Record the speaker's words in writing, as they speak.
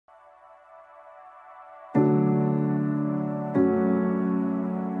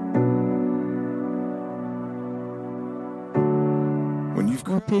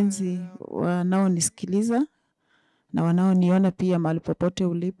wapenzi wanaonisikiliza na wanaoniona pia mahali popote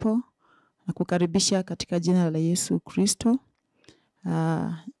ulipo, na kukaribisha katika jina la Yesu Kristo.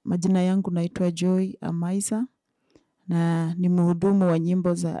 Majina yangu naitwa Joy Amaitza na ni mhudumu wa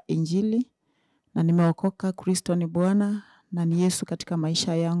nyimbo za Injili, na nimeokoka. Kristo ni Bwana na ni Yesu katika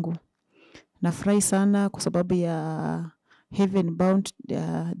maisha yangu. Nafurahi sana kwa sababu ya Heaven Bound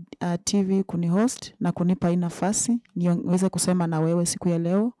TV kunihost na kunipa hii nafasi niweze kusema na wewe siku ya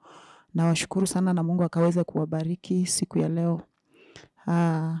leo. Na washukuru sana na Mungu akaweze kuwabariki siku ya leo.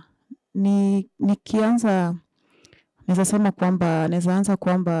 Nikianza naweza anza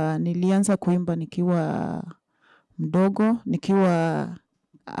kwamba nilianza kuimba nikiwa mdogo, nikiwa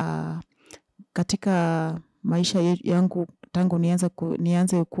katika maisha yangu tangu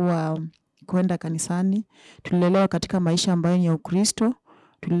nianze kwenda kanisani. Tulilelewa katika maisha ambayo ni ya Ukristo.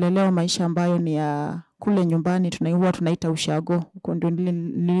 Tulilelewa maisha ambayo ni ya kule nyumbani tunaita ushago. Huko ndio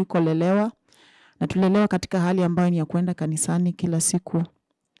nilikolelewa, na tulilelewa katika hali ambayo ni ya kwenda kanisani kila siku.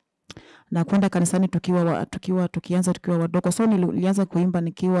 Na kwenda kanisani tukianza tukiwa wadogo. So nilianza kuimba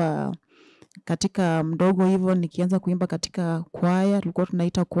nikiwa katika mdogo hivyo, nikianza kuimba katika kwaya, tulikuwa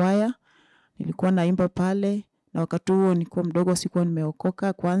tunaita kwaya. Nilikuwa naimba pale, na wakati huo nilikuwa mdogo, sikuwa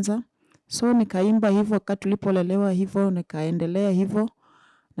nimeokoka kwanza. So nikaimba hivyo wakati tulipolelewa hivyo, nikaendelea hivyo.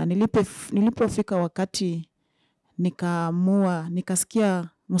 Na nilipofika wakati nikasikia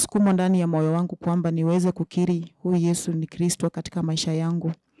msukumo ndani ya moyo wangu kwamba niweze kukiri huyu Yesu ni Kristo katika maisha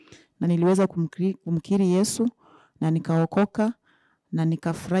yangu. Na niliweza kumkiri Yesu na nikaokoka na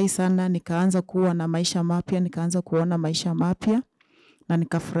nikafurahi sana. Nikaanza kuwa na maisha mapya, nikaanza kuona maisha mapya na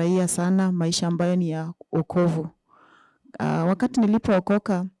nikafurahia sana maisha ambayo ni ya wokovu. Wakati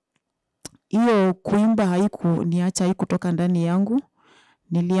nilipookoka, hiyo kuimba haikutoka ndani yangu.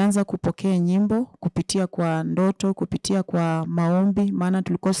 Nilianza kupokea nyimbo kupitia kwa ndoto, kupitia kwa maombi, maana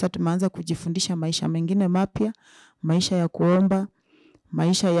tulikuwa sasa tumeanza kujifundisha maisha mengine mapya, maisha ya kuomba,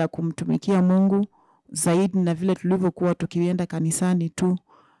 maisha ya kumtumikia Mungu zaidi na vile tulivyokuwa tukienda kanisani tu.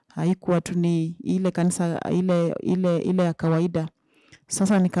 Haikuwa tu ni ile kanisa ile ya kawaida.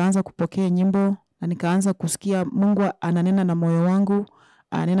 Sasa nikaanza kupokea nyimbo na nikaanza kusikia Mungu ananena na moyo wangu,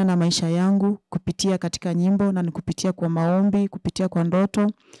 ananena na maisha yangu kupitia katika nyimbo, na kupitia kwa maombi, kupitia kwa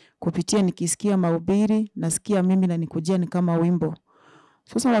ndoto, kupitia nikisikia mahubiri, nasikia mimi na nikujia ni kama wimbo.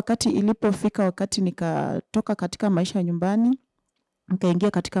 Sasa wakati ilipofika wakati nikatoka katika maisha ya nyumbani,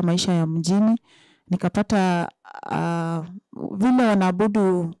 nikaingia katika maisha ya mjini, nikapata vile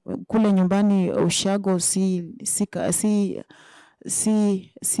wanaabudu kule nyumbani ushago si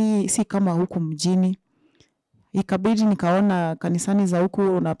kama huku mjini. Ikabidi nikaona kanisani za huku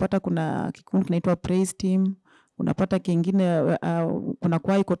unapata kuna kikundi kinaitwa praise team, unapata kingine kuna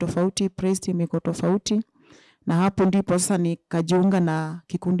kwaya iko tofauti, praise team iko tofauti. Na hapo ndipo sasa nikajiunga na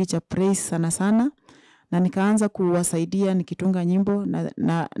kikundi cha praise sana, na nikaanza kuwasaidia nikitunga nyimbo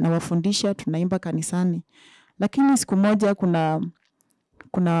na wafundisha tunaimba kanisani. Lakini siku moja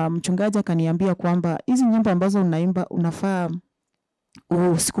kuna mchungaji akaniambia kwamba hizi nyimbo ambazo unaimba unafaa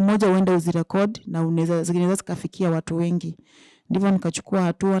siku moja uende uzirekodi na zinaweza zikafikia watu wengi. Ndivyo nikachukua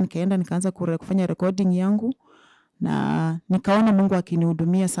hatua, nikaenda nikaanza kufanya recording yangu, na nikaona Mungu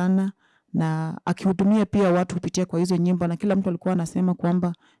akinihudumia sana na akihudumia pia watu kupitia kwa hizo nyimbo, na kila mtu alikuwa anasema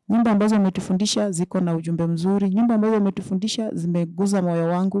kwamba nyimbo ambazo umetufundisha ziko na ujumbe mzuri, nyimbo ambazo umetufundisha zimeguza moyo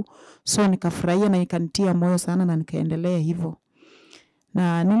wangu. So nikafurahia na ikanitia moyo sana na nikaendelea hivyo.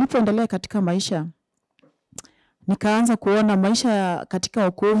 Na nilipoendelea katika maisha, nikaanza kuona maisha katika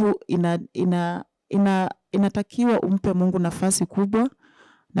wokovu inatakiwa umpe Mungu nafasi kubwa,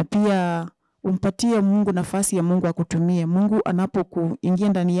 na pia umpatie Mungu nafasi ya Mungu akutumie. Mungu anapokuingia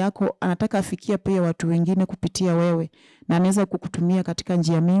ndani yako anataka afikie pia watu wengine kupitia wewe, na anaweza kukutumia katika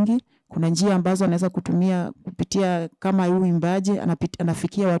njia mingi. Kuna njia ambazo anaweza kutumia kupitia kama uimbaji,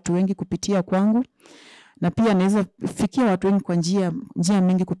 anafikia watu wengi kupitia kwangu, na pia anaweza fikia watu wengi kwa njia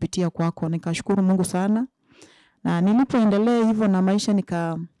mingi kupitia kwako. Nikashukuru Mungu sana. Na nilipoendelea hivyo na maisha,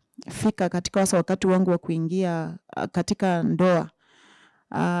 nikafika katika wakati wangu wa kuingia katika ndoa.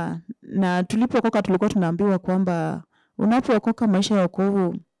 Na tulipookoka tulikuwa tunaambiwa kwamba unapookoka maisha ya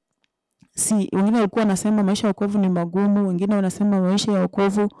wokovu, wengine walikuwa wanasema maisha ya wokovu ni magumu, wengine wanasema maisha ya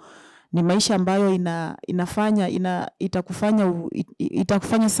wokovu ni maisha ambayo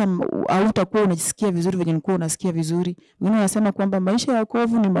itakufanya sasa hautakuwa unajisikia vizuri venye ulikuwa unasikia vizuri. Wengine wanasema kwamba maisha ya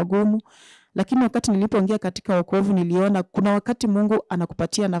wokovu ni magumu. Lakini wakati nilipoingia katika wokovu niliona kuna wakati Mungu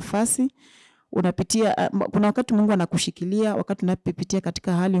anakupatia nafasi, kuna wakati Mungu anakushikilia wakati unapitia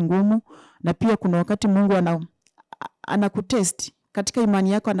katika hali ngumu, na pia kuna wakati Mungu anakutest katika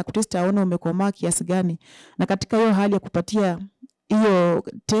imani yako, anakutest aone umekomaa kiasi gani, na katika hiyo hali ya kupatia hiyo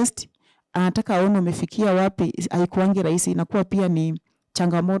test, anataka aone umefikia wapi. Haikuangi rahisi, inakuwa pia ni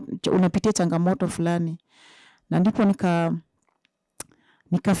changamoto, unapitia changamoto fulani. Na ndipo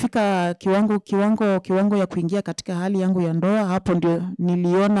nikafika kiwango ya kuingia katika hali yangu ya ndoa. Hapo ndio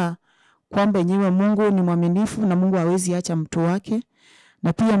niliona kwamba yenyewe Mungu ni mwaminifu na Mungu hawezi acha mtu wake.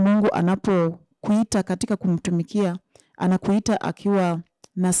 Na pia Mungu anapokuita katika kumtumikia, anakuita akiwa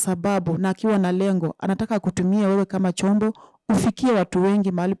na sababu na akiwa na lengo. Anataka kutumia wewe kama chombo ufikie watu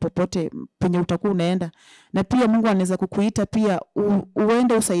wengi mahali popote penye utakuwa unaenda. Na pia Mungu anaweza kukuita pia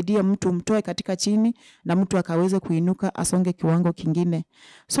uende usaidie mtu, mtoe katika chini na mtu akaweze kuinuka asonge kiwango kingine.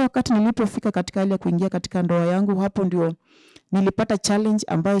 So wakati nilipofika katika hali ya kuingia katika ndoa yangu, hapo ndio nilipata challenge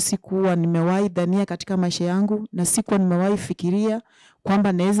ambayo sikuwa nimewahi dhania katika maisha yangu, na sikuwa nimewahi fikiria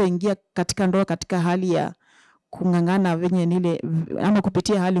kwamba naweza ingia katika ndoa katika hali ya kungangana venye nile ama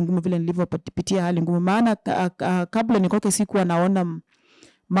kupitia hali ngumu vile nilivyopitia hali ngumu. Maana kabla nikoke sikuwa naona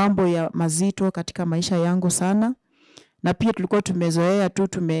mambo ya mazito katika maisha yangu sana. Na pia tulikuwa tumezoea tu,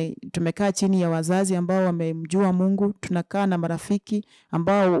 tumekaa chini ya wazazi ambao wamemjua Mungu, tunakaa na marafiki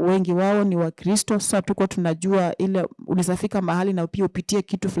ambao wengi wao ni Wakristo. Sasa tulikuwa tunajua ile ulisafika mahali na pia upitie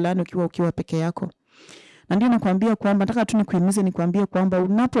kitu fulani ukiwa peke yako. Na ndio nakwambia kwamba nataka tu nikuhimize, nikwambie kwamba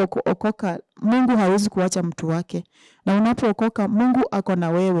unapookoka Mungu hawezi kuacha mtu wake. Na unapookoka Mungu ako na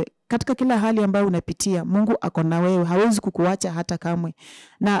wewe. Katika kila hali ambayo unapitia Mungu ako na wewe, hawezi kukuacha hata kamwe.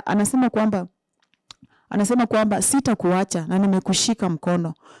 Na anasema kwamba sitakuacha na nimekushika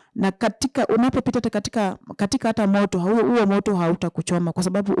mkono. Na katika unapopita katika hata moto, huo moto hautakuchoma kwa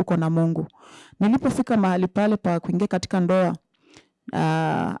sababu uko na Mungu. Nilipofika mahali pale pa kuingia katika ndoa,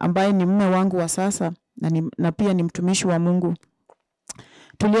 ambaye ni mume wangu wa sasa na pia ni mtumishi wa Mungu,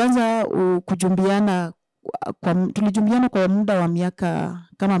 tulianza tulijumbiana kwa muda wa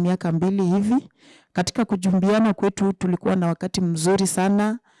kama miaka 2 hivi. Katika kujumbiana kwetu tulikuwa na wakati mzuri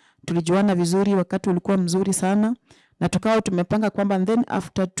sana, tulijuana vizuri, wakati ulikuwa mzuri sana, na tukao tumepanga kwamba then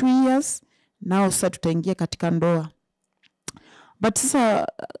after 2 years nao sasa tutaingia katika ndoa. But sasa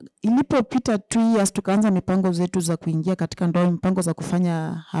ilipopita 2 years tukaanza mipango zetu za kuingia katika ndoa, mipango za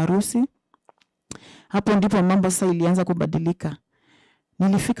kufanya harusi. Hapo ndipo mambo sasa ilianza kubadilika.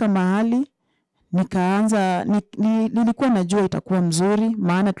 Nilifika mahali nilikuwa najua itakuwa mzuri,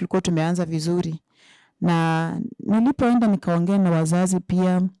 maana tulikuwa tumeanza vizuri. Na nilipoenda nikaongea na wazazi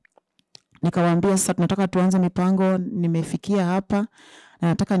pia, nikawaambia sasa tunataka tuanze mipango, nimefikia hapa na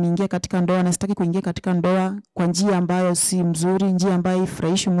nataka niingie katika ndoa, na sitaki kuingia katika ndoa kwa njia ambayo si mzuri, njia ambayo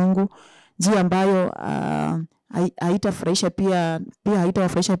haifurahishi Mungu, njia ambayo haitafurahisha pia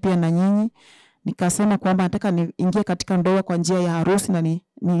haitawafurahisha pia na nyinyi. Nikasema kwamba nataka niingie katika ndoa kwa njia ya harusi na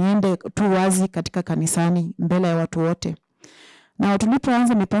niende tu wazi katika kanisani mbele ya watu wote. Na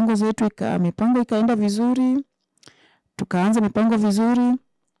tulipoanza mipango zetu, mipango ikaenda vizuri. Tukaanza mipango vizuri.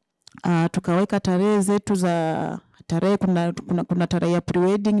 Tukaweka tarehe zetu za tarehe, kuna tarehe ya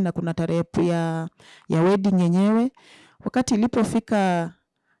pre-wedding na kuna tarehe ya wedding yenyewe. Wakati ilipofika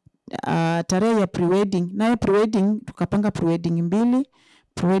tarehe ya pre-wedding, nayo pre-wedding tukapanga pre-wedding 2.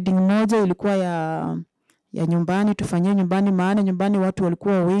 Pre-wedding moja ilikuwa ya nyumbani, tufanyie nyumbani, maana nyumbani watu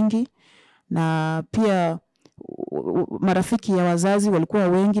walikuwa wengi, na pia marafiki ya wazazi walikuwa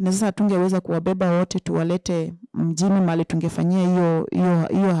wengi, na sasa tungeweza kuwabeba wote tuwalete mjini mahali tungefanyia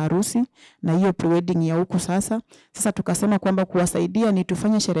hiyo harusi na hiyo pre-wedding ya huku. Sasa tukasema kwamba kuwasaidia ni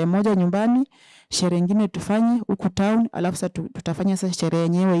tufanye sherehe moja nyumbani, sherehe nyingine tufanye huku town, alafu sasa tutafanya sasa sherehe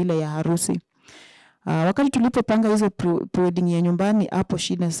yenyewe ile ya harusi. Wakati tulipopanga hizo pre-wedding ya nyumbani, hapo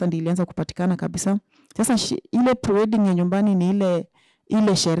shida sasa ndio ilianza kupatikana kabisa. Sasa ile pre-wedding ya nyumbani ni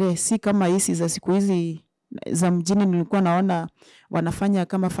ile sherehe, si kama hizi za siku hizi za mjini. Nilikuwa naona wanafanya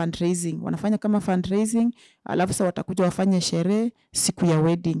kama fundraising, alafu sasa watakuja wafanye sherehe siku ya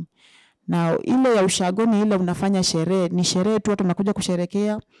wedding. Na ile ya ushagoni ile unafanya sherehe, ni sherehe tu, watu wanakuja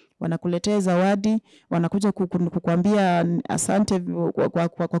kusherekea, wanakuletea zawadi, wanakuja kukuambia asante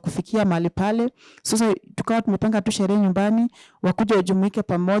kwa kufikia mahali pale. Sasa tukawa tumepanga tu sherehe nyumbani, wakuja wajumuike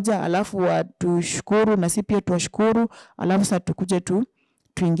pamoja, alafu watushukuru na sisi pia tuwashukuru, alafu sasa tukuje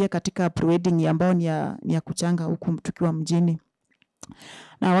tuingie katika pre-wedding ambayo ni ya kuchanga huku tukiwa mjini.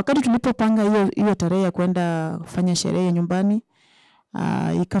 Na wakati tulipopanga hiyo tarehe ya kwenda kufanya sherehe nyumbani,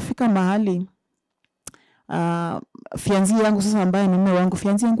 ikafika mahali fianzi yangu sasa ambaye ni mume wangu,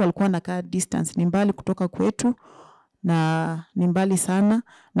 fianzi yangu alikuwa anakaa distance, ni mbali kutoka kwetu na ni mbali sana.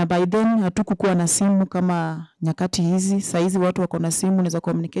 Na by then hatukukuwa na simu kama nyakati hizi. Saa hizi watu wako na simu, unaweza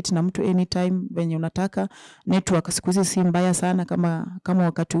communicate na mtu anytime venye unataka. Network siku hizi si mbaya sana kama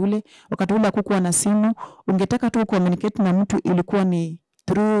wakati ule. Wakati ule hakukuwa na simu, ungetaka tu communicate na mtu ilikuwa ni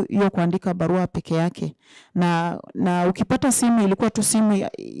through hiyo kuandika barua peke yake. Na ukipata simu, ilikuwa tu simu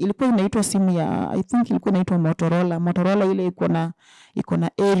ilikuwa inaitwa simu ya, I think ilikuwa inaitwa Motorola ile iko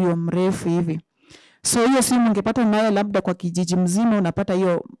na aerial mrefu hivi. So hiyo simu ungepata nayo labda kwa kijiji mzima, unapata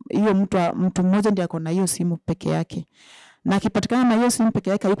hiyo mtu mmoja ndiye akona hiyo simu peke yake. Na kipatikana na hiyo simu peke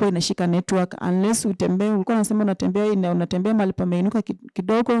yake haiko inashika network unless utembee. Ulikuwa unasema unatembea mahali pameinuka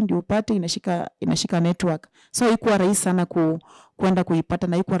kidogo ndio upate inashika network. So haikuwa rahisi sana kwenda kuipata,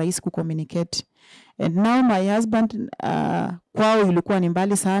 na haikuwa rahisi kucommunicate. And now my husband kwao ilikuwa ni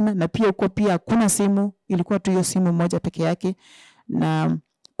mbali sana, na pia uko pia kuna simu, ilikuwa tu hiyo simu moja peke yake, na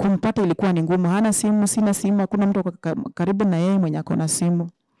kumpata ilikuwa ni ngumu. Hana simu, sina simu, hakuna mtu karibu na yeye mwenye ako na simu.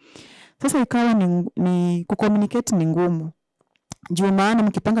 Sasa ikawa ni kucommunicate ni ngumu. Juu maana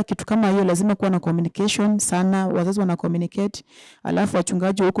mkipanga kitu kama hiyo lazima kuwa na communication sana, wazazi wana communicate, alafu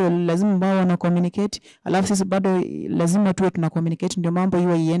wachungaji huko lazima wao wana communicate, alafu sisi bado lazima tuwe tuna communicate ndio mambo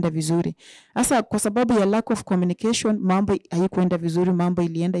hiyo iende vizuri. Sasa kwa sababu ya lack of communication mambo haikuenda vizuri, mambo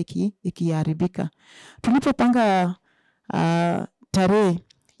ilienda ikiharibika. Tulipopanga tarehe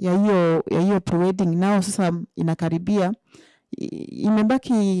ya hiyo pre-wedding nao sasa inakaribia,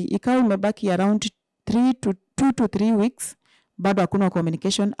 imebaki around 2 to 3 weeks, bado hakuna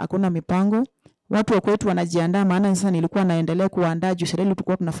communication, hakuna mipango. Watu wa kwetu wanajiandaa, maana sasa nilikuwa naendelea kuandaa juu sherehe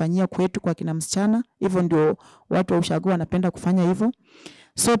tulikuwa tunafanyia kwetu kwa kina msichana. Hivyo ndio watu wa ushago wanapenda kufanya hivyo.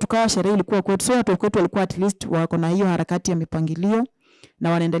 So tukawa sherehe ilikuwa kwetu. So watu wa kwetu walikuwa at least wako na hiyo harakati ya mipangilio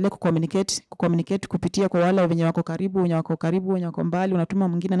na wanaendelea kucommunicate kupitia kwa wale wenye wako karibu, wenye wako mbali, unatuma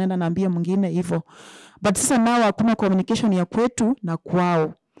mwingine anaenda naambia mwingine hivyo. But sasa nao hakuna communication ya kwetu na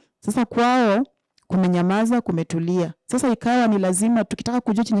kwao. Sasa kwao kumenyamaza, kumetulia. Sasa ikawa ni lazima tukitaka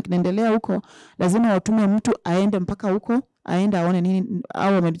kujua chenye kinaendelea huko, lazima watume mtu aende mpaka huko, aende aone nini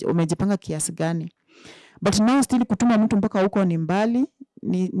au umejipanga kiasi gani. But now still kutuma mtu mpaka huko ni mbali,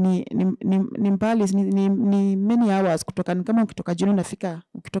 ni mbali, ni many hours kutoka, kama ukitoka jioni unafika,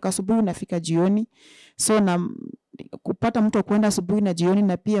 ukitoka asubuhi unafika jioni. So na kupata mtu kwenda asubuhi na jioni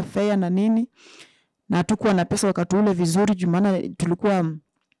na pia fare na nini, na hatukuwa na pesa wakati ule vizuri juu maana tulikuwa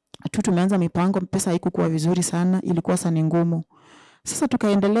tumeanza mipango, pesa haikuwa vizuri sana, ilikuwa sana ngumu. Sasa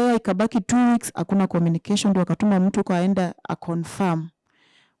tukaendelea, ikabaki 2 weeks hakuna communication, ndio wakatuma mtu kaenda confirm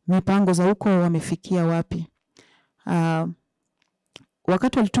mipango za huko wamefikia wapi.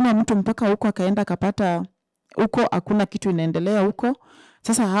 Wakati walituma mtu mpaka huko akaenda akapata huko hakuna kitu inaendelea huko.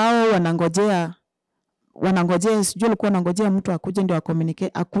 Sasa hao wanangojea sijui walikuwa wanangojea mtu akuje ndio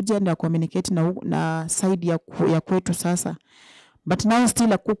communicate na side ya kwetu sasa. But now still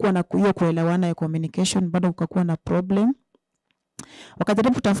hakukuwa na hiyo kuelewana ya communication, bado kukakuwa na problem.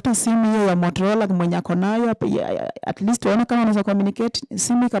 Wakajaribu kutafuta simu hiyo ya Motorola mwenye ako nayo, at least waone kama wanaweza communicate.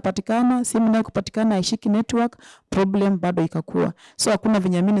 Simu ikapatikana, simu nayo kupatikana haishiki network, problem bado ikakuwa. So hakuna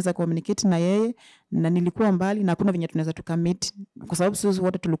vinyamini za communicate na yeye, na nilikuwa mbali na hakuna vinya tunaweza tukamit kwa sababu sisi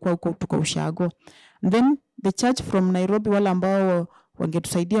wote tulikuwa huko tuko ushago. And then the church from Nairobi wala ambao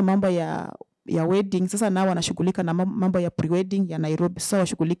wangetusaidia mambo ya wedding, sasa nao wanashughulika na mambo ya pre-wedding ya Nairobi. So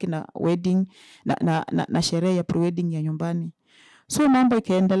washughuliki na wedding na sherehe ya pre-wedding ya nyumbani. So mambo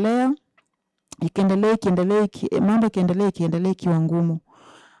ikaendelea ikiwa ngumu.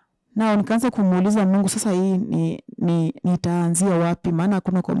 Nao nikaanza kumuuliza Mungu, sasa hii nitaanzia wapi? Maana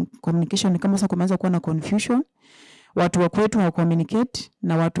hakuna communication, kama sasa kumeanza kuwa na confusion. Watu wa kwetu wa communicate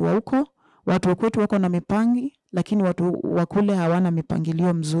na watu wa huko, watu wa kwetu wako na mipangi, lakini watu wa kule hawana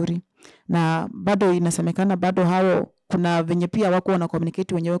mipangilio mzuri. Na bado inasemekana bado hao kuna venye pia wako wana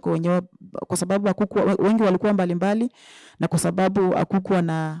communicate wenyewe kwa sababu wengi walikuwa mbalimbali, na kwa sababu hakukuwa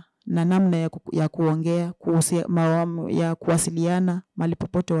na namna ya kuongea, ya kuwasiliana mahali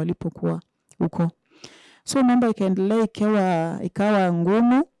popote walipokuwa huko. So mambo ikaendelea ikawa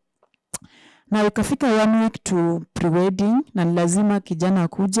ngumu, na ikafika 1 week to pre-wedding, na lazima kijana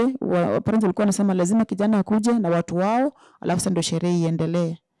akuje. Parents walikuwa wanasema lazima kijana akuje na watu wao, alafu ndio sherehe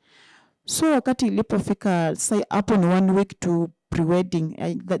iendelee. So wakati ilipofika sasa hapo ni 1 week to pre-wedding,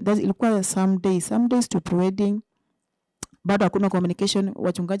 ilikuwa some days to pre-wedding, bado hakuna communication.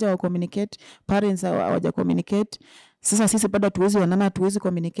 Wachungaji wa communicate, parents hawaja communicate. Sasa sisi bado hatuwezi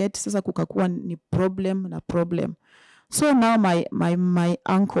communicate. Sasa kukakuwa ni problem. So now my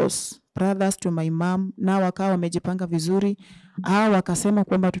uncles, brothers to my mom, nao wakawa wamejipanga vizuri. Hao wakasema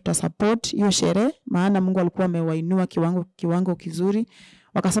kwamba tutasupport hiyo sherehe, maana Mungu alikuwa amewainua kiwango kizuri.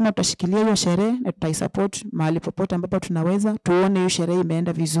 Wakasema tutashikilia hiyo sherehe na tutaisupport mahali popote ambapo tunaweza, tuone hiyo sherehe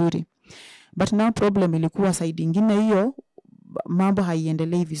imeenda vizuri. But now problem ilikuwa side nyingine, hiyo mambo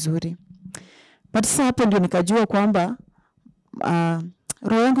haiendelei vizuri. But sasa hapo ndio nikajua kwamba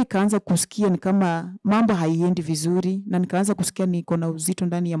roho yangu ikaanza kusikia ni kama mambo haiendi vizuri, na nikaanza kusikia niko na uzito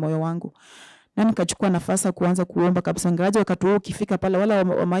ndani ya moyo wangu. Na nikachukua nafasi kuanza kuomba kabisa. Ngaje wakati huo ukifika pale, wala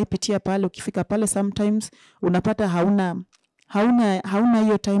wamaipitia pale, ukifika pale sometimes unapata hauna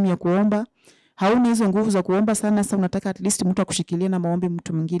hiyo time ya kuomba, hauna hizo nguvu za kuomba sana. Sasa unataka at least mtu akushikilie na maombi,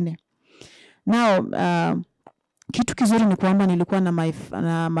 mtu mwingine. Now kitu kizuri ni kwamba nilikuwa na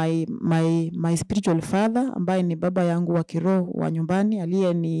my spiritual father ambaye ni baba yangu wa kiroho wa nyumbani,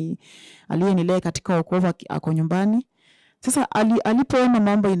 aliyenilea katika wokovu, ako nyumbani. Sasa alipoona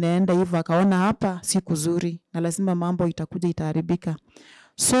mambo inaenda hivyo, akaona hapa si kuzuri na lazima mambo itakuja itaharibika.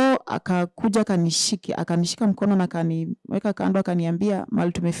 So akakuja akanishika mkono na akaniweka kando, akaniambia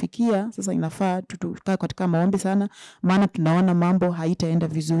mahali tumefikia sasa inafaa tukae katika maombi sana, maana tunaona mambo haitaenda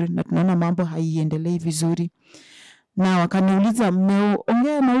vizuri na tunaona mambo haiendelei vizuri. Na wakaniuliza,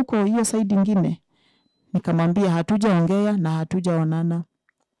 mmeongea na huko hiyo side nyingine? Nikamwambia hatujaongea na hatujaonana.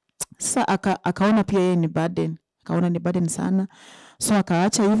 Sasa akaona pia yeye ni burden. Akaona ni burden sana. So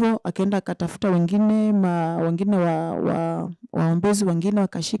akaacha hivyo, akaenda akatafuta wengine waombezi wengine,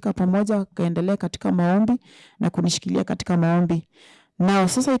 wakashika pamoja, wakaendelea katika maombi na kunishikilia katika maombi. Now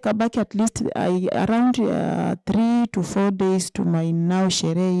sasa ikabaki at least around 3 to 4 days to my now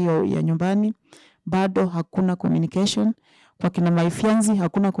sherehe ya nyumbani. Bado hakuna communication. Kwa kina maifianzi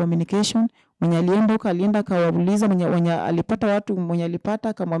hakuna communication. Mwenye alienda kawauliza, mwenye alipata watu, mwenye alipata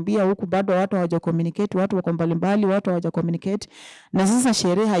akamwambia huku bado watu hawaja communicate, watu wako mbalimbali, watu hawaja communicate. Na sasa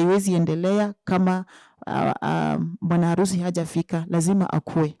sherehe haiwezi endelea kama bwana harusi hajafika, lazima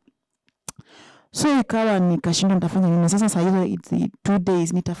akue. So ikawa nikashindwa nitafanya nini sasa. Sasa hizo 2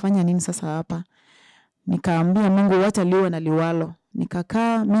 days nitafanya nini sasa hapa? Nikaambia Mungu, wacha liwe na liwalo.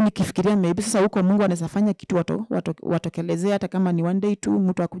 Nikakaa mimi nikifikiria maybe sasa huko Mungu anaweza fanya kitu watokelezea, hata kama ni 1 day tu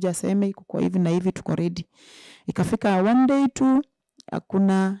mtu akuja aseme iko kwa hivi na hivi, tuko ready. Ikafika 1 day tu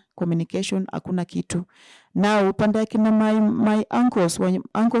hakuna communication, hakuna kitu. Na upande yake na my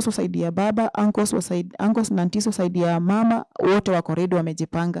uncles wasaidia baba, uncles na aunties wasaidia mama, wote wako ready,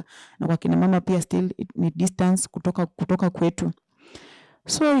 wamejipanga. Na kwa kina mama pia still ni distance kutoka kwetu.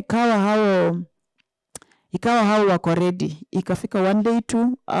 So ikawa hao wako ready. Ikafika 1 day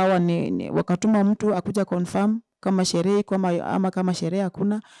tu wakatuma mtu akuja confirm kama sherehe iko ama kama sherehe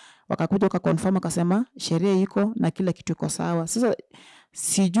hakuna. Wakakuja confirm, akasema sherehe iko na kila kitu iko sawa. Sasa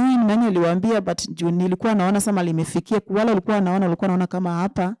sijui nani aliwaambia, but nilikuwa naona sama limefikia, wala walikuwa naona kama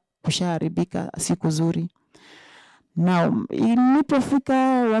hapa kushaharibika, si kuzuri. Now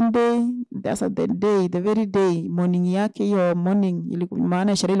ilipofika 1 day, that's the very day morning yake, hiyo morning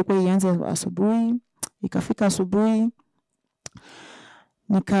maana sherehe ilikuwa ianze asubuhi. Ikafika asubuhi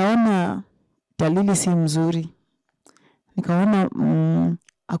nikaona dalili si mzuri. Nikaona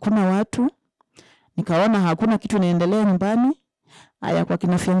hakuna watu, nikaona hakuna kitu inaendelea nyumbani. Haya, kwa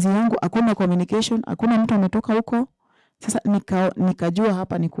kinafianzi yangu hakuna communication, hakuna mtu ametoka huko. Sasa nikajua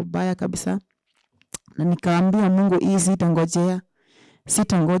hapa ni kubaya kabisa. Na nikaambia Mungu, hii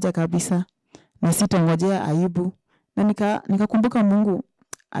sitangoja kabisa, na sitangojea aibu. Na nikakumbuka Mungu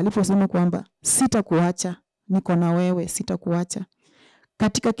aliposema kwamba sitakuacha, niko na wewe, sitakuacha.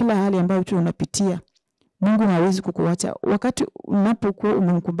 Katika kila hali ambayo unapitia, Mungu hawezi kukuacha. Wakati unapokuwa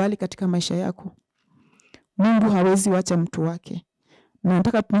umemkubali katika maisha yako, Mungu hawezi wacha mtu wake. Na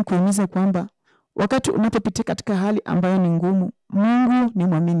nataka kuhimiza kwamba wakati unapopitia katika hali ambayo ni ngumu, Mungu ni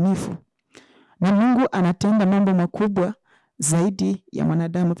mwaminifu. Na Mungu anatenda mambo makubwa zaidi ya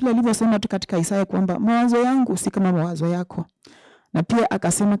mwanadamu. Vile alivyosema tu katika Isaya kwamba mawazo yangu si kama mawazo yako. Na pia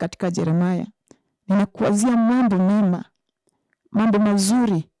akasema katika Yeremia, ninakuwazia mambo mema, mambo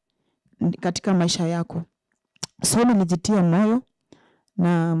mazuri katika maisha yako. So nilijitia moyo,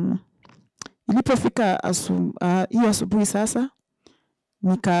 na ilipofika hiyo asubuhi sasa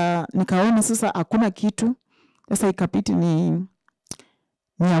nikaona sasa hakuna kitu. Sasa ikapiti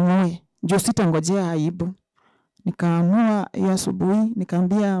niamue, ndio sitangojea aibu. Nikaamua hiyo asubuhi,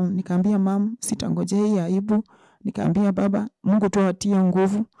 nikaambia mama sitangojea hii aibu. Nikaambia baba, Mungu tu atie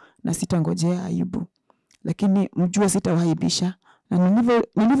nguvu na sitangojea aibu. Lakini mjue sitawaibisha. Na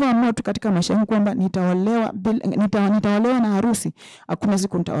nilivyoamua tu katika maisha yangu kwamba nitaolewa na harusi, hakuna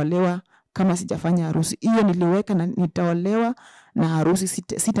siku nitaolewa kama sijafanya harusi. Hiyo niliweka, na nitaolewa na harusi,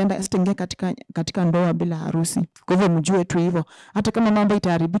 sitaingia katika ndoa bila harusi. Kwa hivyo mjue tu hivyo. Hata kama mambo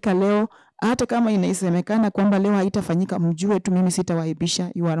itaharibika leo, hata kama inaisemekana kwamba leo haitafanyika, mjue tu mimi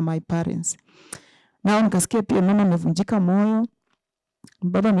sitawaibisha. You are my parents. Nao nikasikia pia mama amevunjika moyo,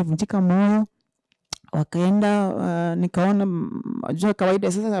 baba amevunjika moyo. Wakaenda, nikaona jua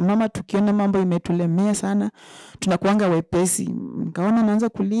kawaida sasa mama tukiona mambo imetulemea sana, tunakuanga wepesi. Nikaona naanza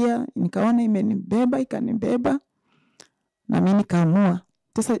kulia, nikaona ikanibeba. Na mimi nikaamua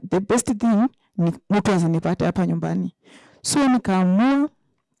Sasa the best thing ni mtu asinipate hapa nyumbani. So nikaamua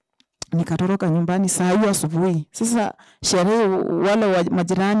nikatoroka nyumbani saa hiyo asubuhi. Sasa sherehe wale wa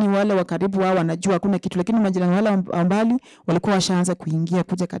majirani wale wa karibu wao wanajua hakuna kitu, lakini majirani wale ambali walikuwa washaanza kuingia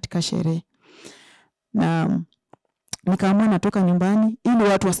kuja katika sherehe. Na nikaamua natoka nyumbani ili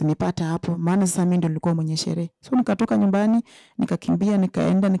watu wasinipata hapo, maana sasa mimi ndio nilikuwa mwenye sherehe. So nikatoka nyumbani, nikakimbia,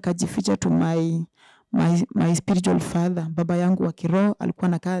 nikaenda nikajificha to my spiritual father. Baba yangu wa kiroho alikuwa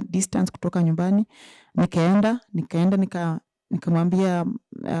anakaa distance kutoka nyumbani. Nikaenda nikamwambia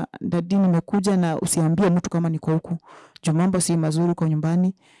dadi, nimekuja na usiambie mtu kama niko huku. Juu mambo si mazuri kwa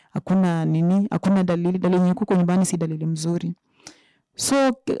nyumbani. Hakuna dalili nyuko nyumbani si dalili mzuri. So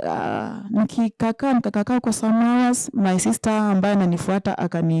nikakaa kwa some hours. My sister ambaye ananifuata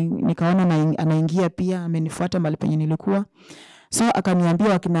nikaona na anaingia pia, amenifuata mahali penye nilikuwa. So akaniambia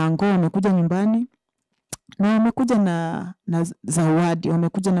wakina Ango wamekuja nyumbani na wamekuja na zawadi,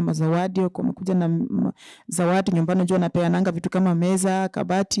 wamekuja na mazawadi, wamekuja na zawadi nyumbani. Unajua napeananga vitu kama meza,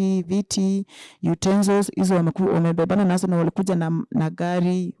 kabati, viti, utensils, hizo wamebebana nazo, na walikuja na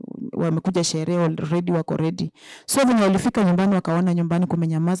gari, wamekuja sherehe already, wako ready. So when walifika nyumbani wakaona nyumbani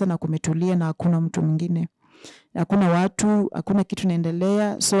kumenyamaza na kumetulia na hakuna mtu mwingine. Hakuna watu, hakuna kitu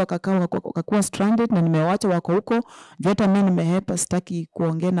inaendelea. So wakakuwa stranded na nimewaacha wako huko. Hata mimi nimehepa, sitaki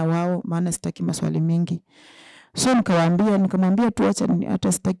kuongea na wao maana sitaki maswali mingi. So nikamwambia tu acha,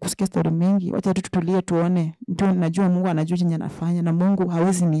 hata sitaki kusikia story mingi. Acha tu tutulie tuone. Ndio najua Mungu anajua chenye anafanya na Mungu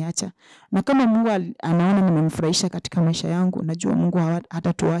hawezi niacha. Na kama Mungu anaona nimemfurahisha katika maisha yangu, najua Mungu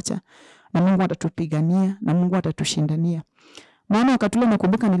hatatuacha. Na Mungu atatupigania na Mungu atatushindania. Maana wakati ule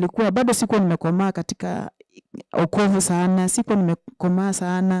nakumbuka nilikuwa bado sikuwa nimekomaa katika wokovu sana, sikuwa nimekomaa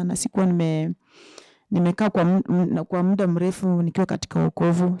sana, na sikuwa nimekaa kwa muda mrefu nikiwa katika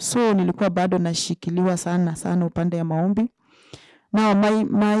wokovu. So nilikuwa bado nashikiliwa sana upande ya maombi. Now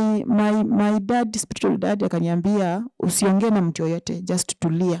my dad, spiritual dad, akaniambia usiongee na mtu yoyote, just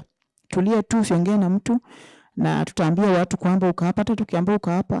tulia tu, usiongee na mtu, na tutaambia watu kwamba uko hapa. Hata tukiambia uko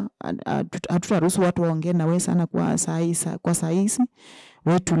hapa, hatutaruhusu watu waongee na wewe sana kwa saa hizi.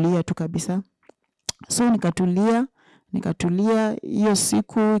 Wewe tulia tu kabisa. So nikatulia hiyo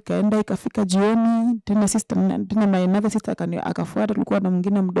siku, ikaenda ikafika jioni, tena my another sister akafuata, tulikuwa na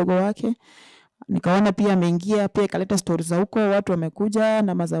mwingine mdogo wake. Nikaona pia ameingia, pia ikaleta stories za huko, watu wamekuja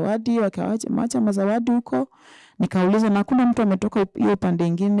na mazawadi, wakaacha mazawadi huko. Nikauliza na hakuna mtu ametoka hiyo pande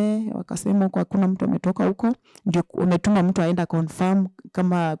nyingine, wakasema kwa hakuna mtu ametoka huko, ndio umetuma mtu aenda confirm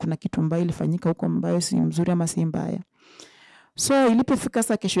kama kuna kitu mbaya ilifanyika huko ambayo si mzuri ama si mbaya. So ilipofika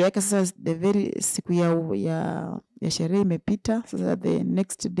sasa kesho yake, sasa the very siku ya sherehe imepita. Sasa the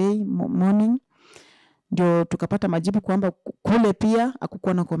next day morning ndio tukapata majibu kwamba kule pia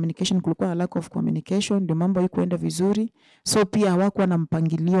hakukuwa na communication, kulikuwa na lack of communication, ndio mambo haikuenda vizuri. So pia hawakuwa na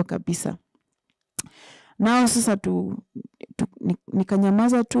mpangilio kabisa. Nao sasa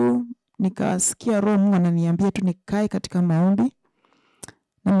nikanyamaza tu, nikasikia Roho Mungu ananiambia tu nikae katika maombi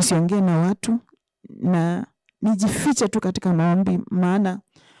na msiongee na watu na nijifiche tu katika maombi. Maana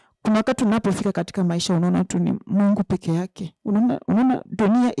kuna wakati unapofika katika maisha unaona tu ni Mungu peke yake. Unaona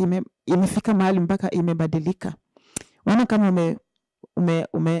dunia imefika mahali mpaka imebadilika. Unaona kama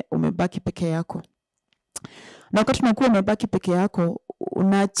umebaki peke yako. Na wakati unakuwa umebaki peke yako,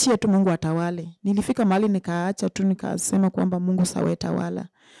 unaachia tu Mungu atawale. Nilifika mahali nikaacha tu, nikasema kwamba Mungu sawa tawala.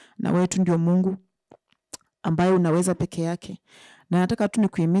 Na wewe tu ndio Mungu ambaye unaweza peke yake. Na nataka tu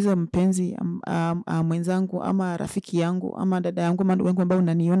nikuhimiza mpenzi mwenzangu ama rafiki yangu ama dada yangu ama wengi ambao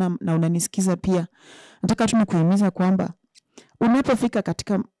unaniona na unanisikiza pia. Nataka tu nikuhimiza kwamba unapofika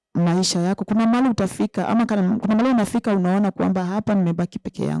katika maisha yako, kuna mahali utafika ama kuna mahali unafika unaona kwamba hapa nimebaki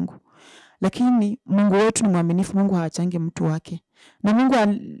peke yangu. Lakini Mungu wetu ni mwaminifu, Mungu haachangi mtu wake. Na Mungu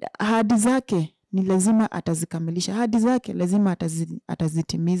ahadi zake ni lazima atazikamilisha. Ahadi zake lazima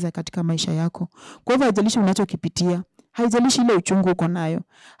atazitimiza katika maisha yako. Kwa hivyo haijalishi unachokipitia, haijalishi ile uchungu uko nayo,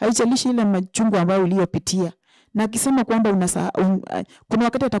 haijalishi ile machungu ambayo uliyopitia. Na akisema kwamba kuna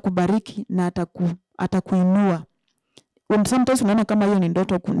wakati atakubariki na atakuinua. Sometimes unaona kama hiyo ni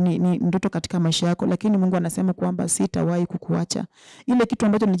ndoto katika maisha yako, lakini Mungu anasema kwamba sitawahi kukuacha. Ile kitu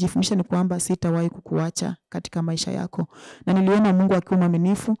ambacho nilijifundisha ni kwamba sitawahi kukuacha katika maisha yako. Na niliona Mungu akiwa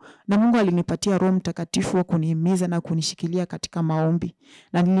mwaminifu, na Mungu alinipatia Roho Mtakatifu wa kunihimiza na kunishikilia katika maombi.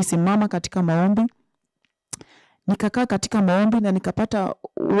 Na nilisimama katika maombi, nikakaa katika maombi, na nikapata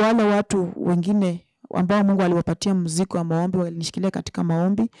wale watu wengine ambao Mungu aliwapatia mzigo wa maombi walinishikilia katika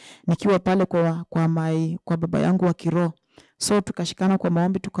maombi, nikiwa pale kwa baba yangu wa kiroho. So tukashikana kwa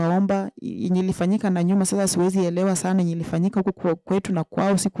maombi, tukaomba. Ilifanyika na nyuma, sasa siwezi elewa sana ilifanyika huko kwetu na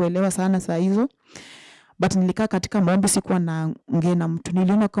kwao, sikuelewa sana saa hizo. But nilikaa katika maombi, sikuwa naongea na mtu.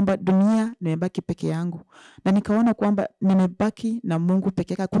 Niliona kwamba dunia nimebaki peke yangu. Na nikaona kwamba nimebaki na Mungu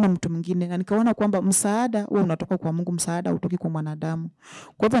peke yake, hakuna mtu mwingine. Na nikaona kwamba msaada huwa unatoka kwa Mungu, msaada hautoki kwa mwanadamu.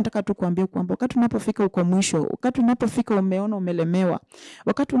 Kwa hivyo nataka tu kuambia kwamba wakati unapofika uko mwisho, wakati unapofika umeona umelemewa,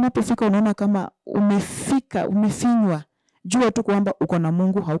 wakati unapofika unaona kama umefinywa, jua tu kwamba uko na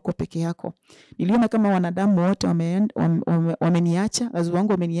Mungu, hauko peke yako. Niliona kama wanadamu wote wameniacha, wazazi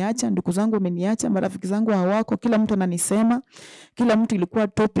wangu wameniacha, ndugu zangu wameniacha, marafiki zangu hawako, kila mtu ananisema, kila mtu ilikuwa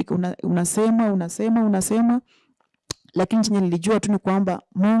topic, unasema. Lakini chenye nilijua tu ni kwamba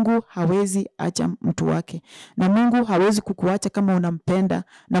Mungu hawezi acha mtu wake. Na Mungu hawezi kukuacha kama unampenda,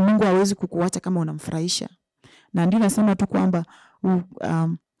 na Mungu hawezi kukuacha kama unamfurahisha. Na ndio nasema tu kwamba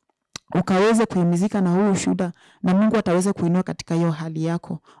ukaweze kuhimizika na huu ushuhuda, na Mungu ataweza kuinua katika hiyo hali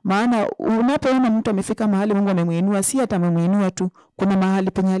yako. Maana unapoona mtu amefika mahali Mungu amemuinua, si hata amemuinua tu, kuna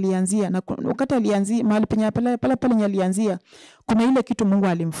mahali penye alianzia, na wakati alianzia mahali penye pale alianzia, kuna ile kitu Mungu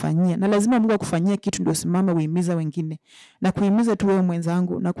alimfanyia, na lazima Mungu akufanyie kitu ndio usimame uhimiza wengine. Na kuhimiza tu wewe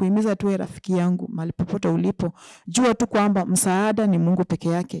mwenzangu, na kuhimiza tu wewe rafiki yangu, mahali popote ulipo, jua tu kwamba msaada ni Mungu peke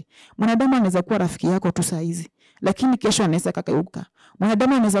yake. Mwanadamu anaweza kuwa rafiki yako tu saa hizi, lakini kesho anaweza kakeuka.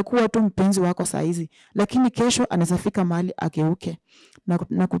 Mwanadamu anaweza kuwa tu mpenzi wako saa hizi, lakini kesho anaweza fika mahali ageuke.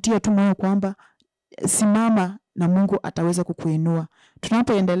 Na kutia tu moyo kwamba simama na Mungu ataweza kukuinua.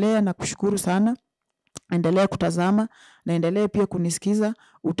 Tunapoendelea, na kushukuru sana, endelea kutazama na endelea pia kunisikiza,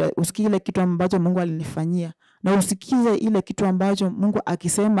 usikie ile kitu ambacho Mungu alinifanyia, na usikize ile kitu ambacho Mungu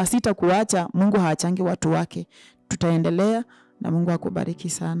akisema sitakuacha. Mungu haachangi watu wake. Tutaendelea, na Mungu akubariki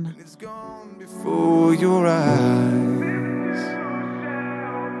sana.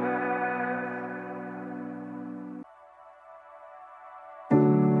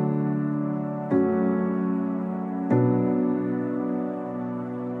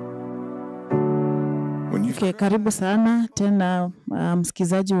 Okay, karibu sana tena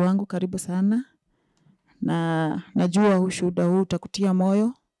msikizaji wangu, karibu sana. Na najua ushuhuda huu utakutia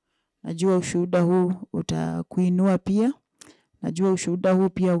moyo, najua ushuhuda huu utakuinua pia, najua ushuhuda huu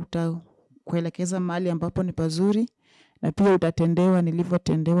pia utakuelekeza mahali ambapo ni pazuri, na pia utatendewa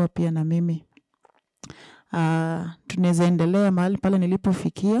nilivyotendewa pia na mimi. Tunaweza endelea mahali pale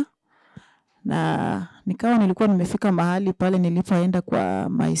nilipofikia, na nilikuwa nimefika mahali pale nilipoenda kwa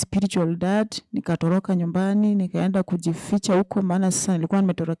my spiritual dad, nikatoroka nyumbani, nikaenda kujificha huko, maana sasa nilikuwa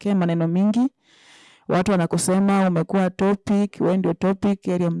nimetorokea maneno mingi. Watu wanakusema umekuwa topic, wewe ndio topic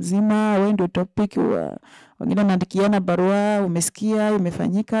area mzima, wewe ndio topic, wengine wanaandikiana barua, umesikia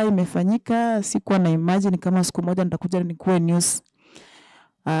imefanyika. Sikuwa na imagine kama siku moja nitakuja nikuwe news.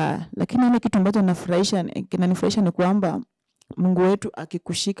 Lakini ile kitu ambacho kinanifurahisha ni kwamba Mungu wetu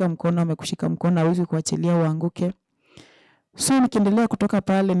akikushika mkono, amekushika mkono, hawezi kuachilia uanguke. So nikiendelea kutoka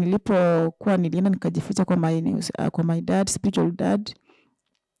pale nilienda nikajificha kwa my dad, spiritual dad.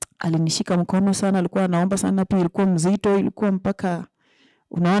 Alinishika mkono sana, alikuwa anaomba sana, pia ilikuwa mzito, ilikuwa mpaka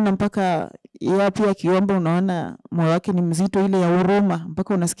yeye pia akiomba unaona moyo wake ni mzito, ile ya huruma,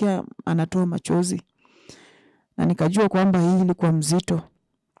 mpaka unasikia anatoa machozi. Na nikajua kwamba hii ilikuwa mzito.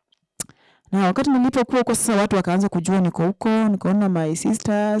 Na wakati nilipokuwa huko sasa, watu wakaanza kujua niko huko, nikaona my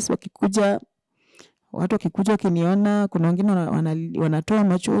sisters watu wakikuja wakiniona, kuna wengine wanatoa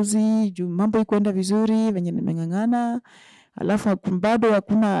machozi, juu mambo ikwenda vizuri, venye nimeng'ang'ana, alafu bado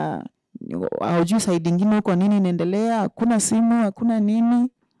hakuna, hawajui side nyingine huko nini inaendelea, hakuna simu, hakuna nini.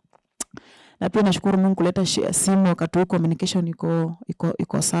 Na pia nashukuru Mungu kuleta simu wakati huko, communication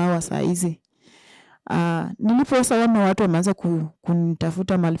iko sawa saa hizi. Nilipoona watu wameanza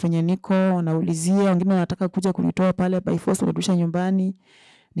kunitafuta mahali penye niko, wanaulizia, wengine wanataka kuja kunitoa pale by force kunirudisha nyumbani.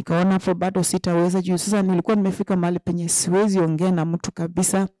 Nikaona hapo bado sitaweza, juu sasa nilikuwa nimefika mahali penye siwezi ongea na mtu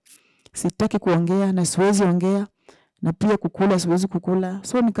kabisa. Sitaki kuongea na siwezi ongea, na pia kukula siwezi kukula.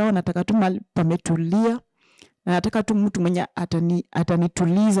 So nikawa nataka tu mahali pametulia, na nataka tu mtu mwenye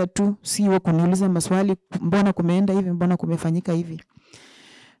atanituliza tu, sio kuniuliza maswali, mbona kumeenda hivi, mbona kumefanyika hivi.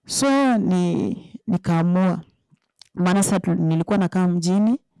 So nikaamua, maana sasa nilikuwa nakaa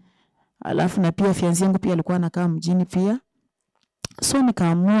mjini, alafu na pia fiancé yangu pia alikuwa anakaa mjini pia. So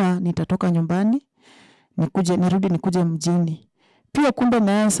nikaamua nitatoka nyumbani, nikuje mjini. Pia kumbe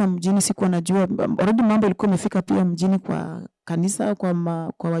na sasa mjini sikuwa najua, already mambo ilikuwa imefika pia mjini kwa kanisa,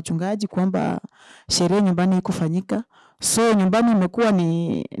 kwa wachungaji, kwamba sherehe nyumbani ikufanyika. So nyumbani imekuwa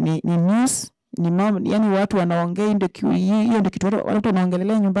ni news, ni mambo, yani watu wanaongea, hiyo ndio kitu watu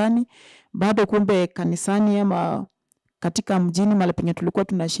wanaongelelea nyumbani. Bado kumbe kanisani ama katika mjini mahali penye tulikuwa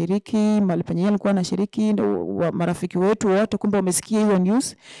tunashiriki, mahali penye yeye alikuwa anashiriki, marafiki wetu wote kumbe wamesikia hiyo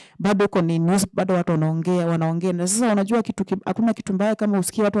news. Bado uko ni news, bado watu wanaongea. Na sasa unajua hakuna kitu mbaya kama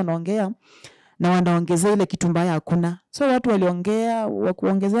usikie watu wanaongea na wanaongezea ile kitu mbaya hakuna. So watu waliongea,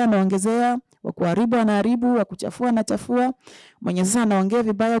 wakuongezea naongezea, wakuharibu anaharibu, wakuchafua anachafua. Mwenye sasa anaongea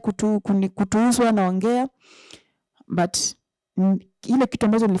vibaya kutuuzwa anaongea. But ile kitu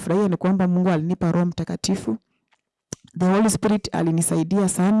ambacho nilifurahia ni kwamba Mungu alinipa Roho Mtakatifu. The Holy Spirit alinisaidia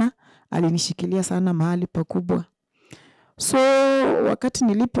sana, alinishikilia sana mahali pakubwa. So wakati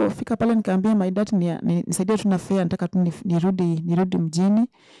nilipofika pale nikaambia my dad nisaidie tu na fare, nataka tu nirudi mjini.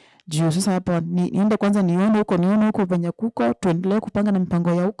 Juu sasa hapa niende kwanza nione huko venye kuko, tuendelee kupanga na mipango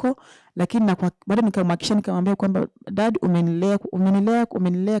ya huko. Lakini na bado nikamhakikishia nikamwambia kwamba dad,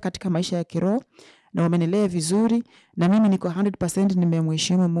 umenilea katika maisha ya kiroho na umenilea vizuri, na mimi niko 100%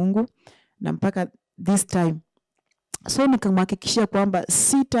 nimemheshimu Mungu na mpaka this time. So nikamhakikishia kwamba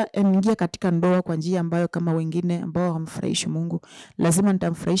sitaingia katika ndoa kwa njia ambayo kama wengine ambao hamfurahishi Mungu. Lazima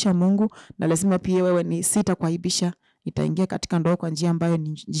nitamfurahisha Mungu, na lazima pia wewe ni sitakuaibisha. Nitaingia katika ndoa kwa njia ambayo ni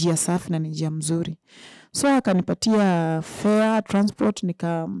njia safi na ni njia mzuri. So akanipatia fare, transport,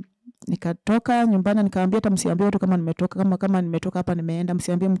 nikatoka nyumbani, nikaambia hata msiambie watu kama nimetoka, kama nimetoka hapa nimeenda,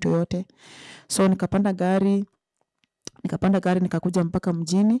 msiambie mtu yote. So nikapanda gari nikakuja mpaka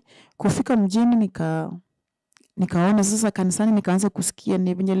mjini. Kufika mjini nikaona sasa kanisani, nikaanza kusikia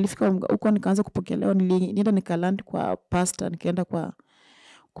ni venye nilifika huko, nikaanza kupokelewa. Nilienda nikaland kwa pastor, nikaenda kwa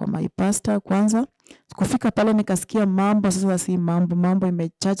my pastor kwanza. Kufika pale nikasikia mambo sasa, si mambo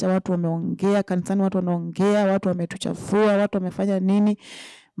imechacha, watu wameongea kanisani, watu wanaongea, watu wametuchafua, watu wamefanya nini,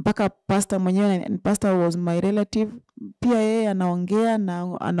 mpaka pastor mwenyewe, pastor was my relative pia, yeye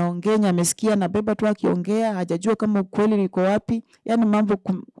anaongea amesikia na beba tu akiongea, hajajua kama ukweli liko wapi. Yani mambo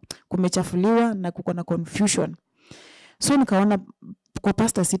kumechafuliwa na kuko na confusion. So nikaona kwa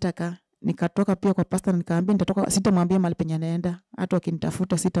pastor sitaka, nikatoka pia kwa pastor, nikaambia nitatoka, sitamwambia mahali penye naenda, hata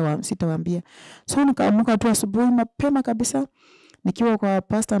wakinitafuta sitawaambia. So nikaamuka tu asubuhi mapema kabisa, nikiwa kwa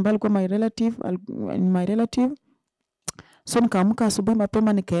pastor ambaye alikuwa my relative. So nikaamuka asubuhi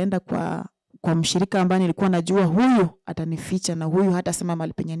mapema, nikaenda kwa mshirika ambaye nilikuwa najua huyu atanificha na huyu hata sema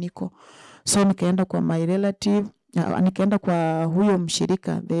mahali penye niko. So nikaenda kwa my relative, nikaenda kwa huyo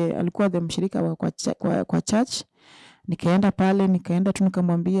mshirika, alikuwa the mshirika kwa church. Nikaenda pale, tu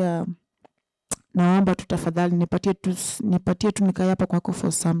nikamwambia naomba tu tafadhali nipatie tu nikae hapa kwako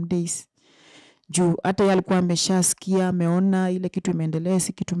for some days. Juu hata yeye alikuwa ameshasikia, ameona ile kitu imeendelea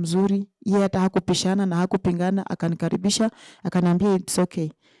si kitu mzuri. Yeye hata hakupishana na hakupingana, akanikaribisha, akaniambia it's okay,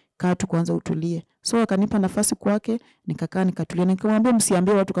 kaa tu kwanza utulie. So akanipa nafasi kwake, nikakaa nikatulia. Nikamwambia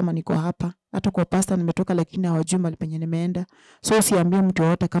msiambie watu kama niko hapa. Hata kwa pastor nimetoka, lakini hawajui mahali penye nimeenda. So usiambie mtu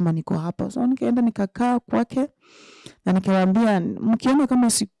yote kama niko hapa. So nikaenda nikakaa kwake, na nikamwambia mkiona kama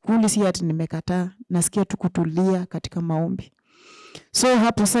sikuli, si ati nimekataa, nasikia tu kutulia katika maombi. So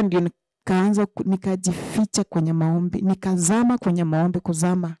hapo sasa ndio nikajificha kwenye maombi, nikazama kwenye maombi,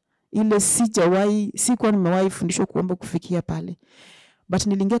 kuzama ile sikuwa nimewahi fundishwa kuomba kufikia pale. But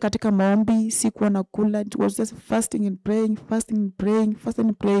niliingia katika maombi, sikuwa nakula, it was just fasting and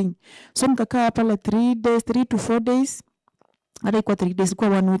praying. So nikakaa pale 3 to 4 days. Hata kwa 3 days, kwa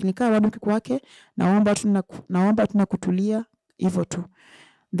 1 week, nikaa 1 week kwake, naomba tunakutulia hivyo tu.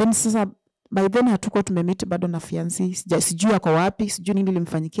 Then sasa by then hatuko tumemeet bado na fiancé, sijui ako wapi, sijui nini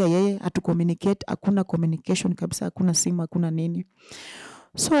limfanyikia yeye, hatucommunicate, hakuna communication kabisa, hakuna simu, hakuna nini.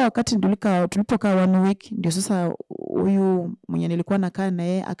 So wakati tulipokaa 1 week, ndio sasa huyu mwenye nilikuwa nakaa na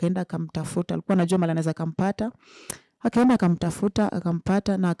yeye akaenda akamtafuta. Alikuwa anajua mali anaweza kumpata. Akaenda akamtafuta,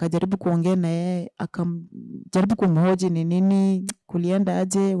 akampata, na akajaribu kuongea na yeye, akamjaribu kumhoji ni nini, kulienda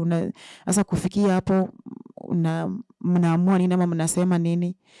aje, sasa kufikia hapo mnaamua nini ama mnasema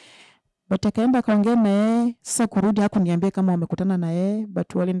nini. But akaenda akaongea na yeye. Sasa kurudi hakuniambia kama wamekutana na yeye,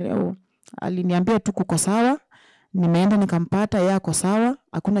 but aliniambia tu kuko sawa, nimeenda nikampata, yeye ako sawa,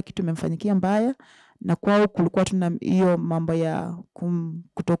 hakuna kitu imemfanyikia mbaya. Na kwao kulikuwa tuna hiyo mambo ya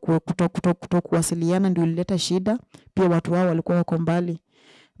kutokuwasiliana ndio ilileta shida. Pia watu wao walikuwa wako mbali,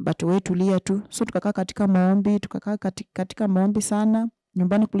 but wewe tulia tu. So tukakaa katika maombi sana.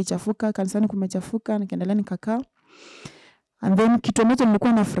 Nyumbani kulichafuka, kanisani kumechafuka, nikaendelea nikakaa. And then kitu ambacho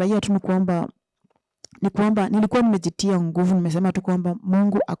nilikuwa nafurahia tu ni kwamba nilikuwa nimejitia nguvu, nimesema tu kwamba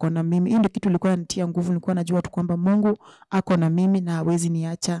Mungu ako na mimi. Hiyo ndio kitu ilikuwa inanitia nguvu. Nilikuwa najua tu kwamba Mungu ako na mimi na hawezi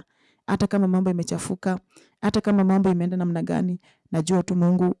niacha. Hata kama mambo imechafuka, hata kama mambo imeenda namna gani, najua tu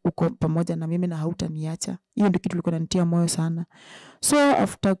Mungu uko pamoja na mimi na hautaniacha. Hiyo ndio kitu ilikuwa inanitia moyo sana. So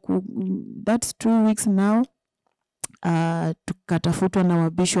after that's 2 weeks now, tukatafutwa na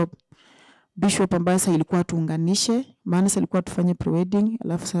bishop ambaye sasa ilikuwa tuunganishe, maana sasa ilikuwa tufanye pre-wedding,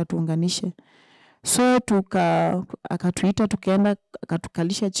 alafu sasa tuunganishe. So akatuita tukaenda,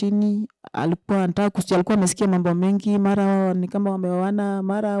 akatukalisha chini. Alikuwa amesikia mambo mengi, mara ni kama wameoana,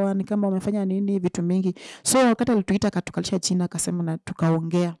 mara ni kama wamefanya nini, vitu mingi. So wakati alituita akatukalisha chini, akasema na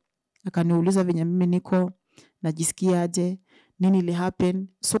tukaongea. Akaniuliza venye mimi niko, najisikia aje, nini ili happen.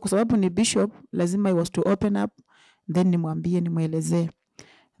 So kwa sababu ni bishop, lazima I was to open up, then nimwelezee.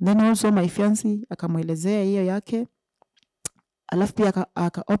 Then also my fiancé akamwelezea hiyo yake. Alafu pia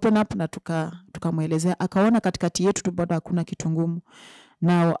aka open up na tukamwelezea. Akaona katikati yetu tu bado hakuna kitu ngumu.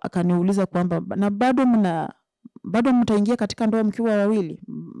 Na akaniuliza kwamba na bado mtaingia katika ndoa mkiwa wawili.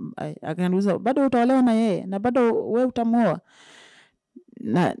 Akaniuliza bado utaolewa na yeye na bado wewe utamuoa.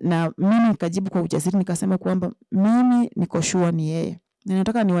 Na mimi nikajibu kwa ujasiri nikasema kwamba mimi niko sure ni yeye.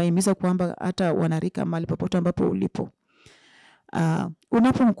 Ninataka niwahimiza kwamba hata wanarika mahali popote ambapo ulipo.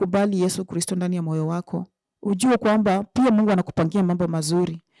 Unapomkubali Yesu Kristo ndani ya moyo wako, ujue kwamba pia Mungu anakupangia mambo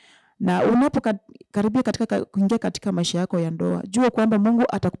mazuri. Na unapokaribia kuingia katika maisha yako ya ndoa, jua kwamba Mungu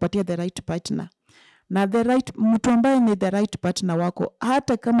atakupatia the right partner. Na mtu ambaye ni the right partner wako,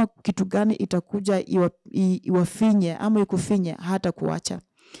 hata kama kitu gani itakuja iwafinye ama ikufinye, hata kuacha.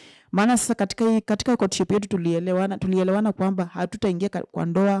 Maana sasa katika courtship yetu tulielewana kwamba hatutaingia kwa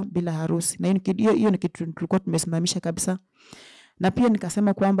ndoa bila harusi. Na hiyo ni kitu tulikuwa tumesimamisha kabisa. Na pia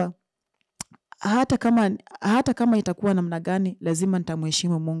nikasema kwamba hata kama itakuwa namna gani, lazima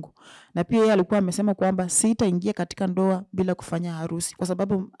nitamheshimu Mungu. Na pia yeye alikuwa amesema kwamba sitaingia katika ndoa bila kufanya harusi, kwa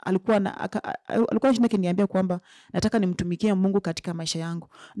sababu alikuwa akiniambia kwamba nataka nimtumikie Mungu katika maisha yangu.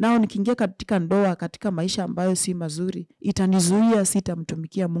 Nao nikiingia katika ndoa katika maisha ambayo si mazuri, itanizuia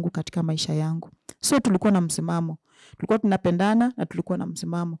sitamtumikia Mungu katika maisha yangu. So tulikuwa na msimamo. Tulikuwa tunapendana na tulikuwa na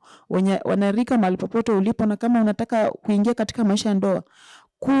msimamo. Wanarika mahali popote ulipo, na kama unataka kuingia katika maisha ya ndoa,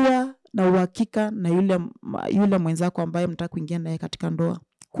 kuwa na uhakika na yule mwenzako ambaye mtaka kuingia naye katika ndoa.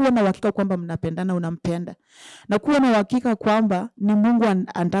 Kuwa na uhakika kwamba mnapendana, unampenda. Na kuwa na uhakika kwamba ni Mungu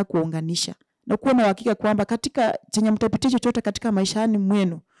anataka kuunganisha. Na kuwa na uhakika kwamba katika chenye mtapitia chochote katika maishani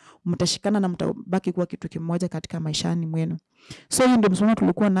mwenu, mtashikana na mtabaki kuwa kitu kimoja katika maishani mwenu. So hiyo ndio msimamo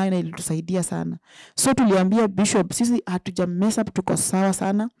tulikuwa nayo na ilitusaidia sana. So tuliambia bishop sisi hatuja mess up, tuko sawa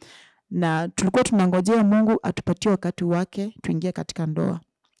sana, na tulikuwa tunangojea Mungu atupatie wakati wake tuingie katika ndoa.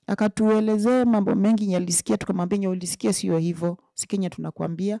 Akatuelezea mambo mengi yalisikia, tukamwambia ulisikia sio hivyo, si Kenya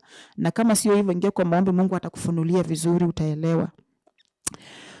tunakwambia, na kama sio hivyo ingia kwa maombi, Mungu atakufunulia vizuri, utaelewa.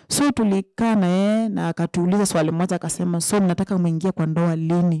 So tulikaa na yeye na akatuuliza swali moja, akasema so mnataka muingie kwa ndoa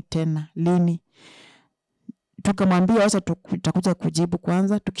lini tena? Lini? Tukamwambia acha tutakuja kujibu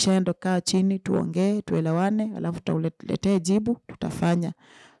kwanza, tukishaenda kaa chini tuongee, tuelewane, alafu tutauletee jibu, tutafanya.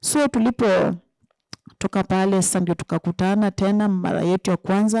 So toka pale sasa ndio tukakutana tena mara yetu ya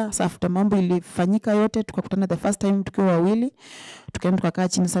kwanza. After mambo ilifanyika yote, tukakutana the first time tukiwa wawili, tukaenda tukakaa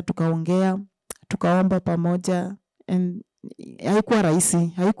chini sasa tukaongea, tukaomba pamoja. And haikuwa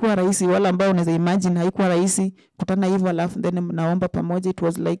rahisi wala ambao unaweza imagine, haikuwa rahisi kutana hivyo alafu then naomba pamoja. It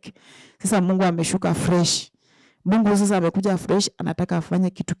was like sasa Mungu ameshuka fresh. Mungu sasa amekuja fresh, anataka afanye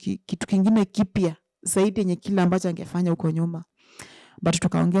kitu kingine kipya zaidi yenye kile ambacho angefanya huko nyuma. But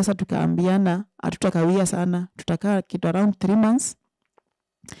tukaongea sasa, tukaambiana hatutakawia sana, tutakaa kitu around 3 months.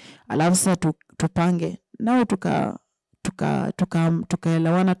 Alafu sasa tupange. Nao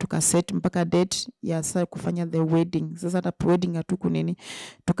tukaelewana, tukaset mpaka date ya sasa kufanya the wedding. Sasa hata wedding hatuku nini,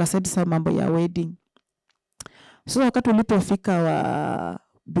 tukaset sasa mambo ya wedding. So wakati ulipofika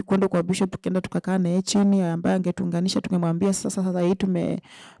kwenda kwa bishop, tukaenda tukakaa naye chini, ambaye angetuunganisha. Tumemwambia sasa hii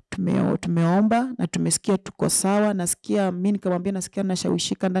tumeomba na tumesikia tuko sawa. Mimi nikamwambia nasikia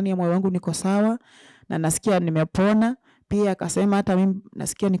nashawishika ndani ya moyo wangu, niko sawa na nasikia nimepona. Pia akasema hata mimi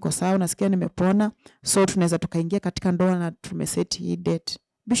nasikia niko sawa, nasikia nimepona, so tunaweza tukaingia katika ndoa na tumeset hii date.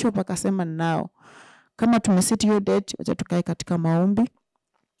 Bishop akasema nao kama tumeset hiyo date, acha tukae katika maombi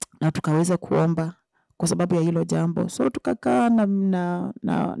na tukaweza kuomba kwa sababu ya hilo jambo. So tukakaa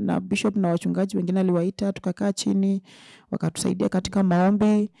na bishop na wachungaji wengine aliwaita, tukakaa chini, wakatusaidia katika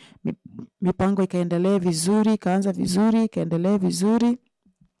maombi. Mipango ikaendelea vizuri, kaanza vizuri, kaendelea vizuri.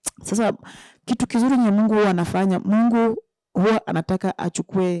 Sasa kitu kizuri nye Mungu huwa anafanya, Mungu huwa anataka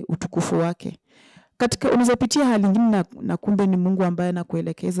achukue utukufu wake. Katika unazapitia hali nyingine na kumbe ni Mungu ambaye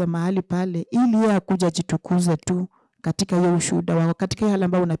anakuelekeza mahali pale ili yeye akuja ajitukuze tu katika hiyo ushuhuda wako, katika hali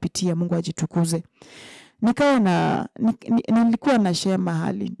ambayo unapitia Mungu ajitukuze. Nilikuwa na share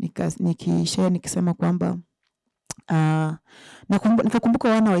mahali nikishare nikisema kwamba nikakumbuka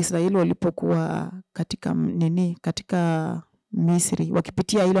wana wa Israeli walipokuwa katika Misri,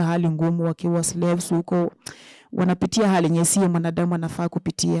 wakipitia ile hali ngumu, wakiwa slaves huko, wanapitia hali yenye sio mwanadamu anafaa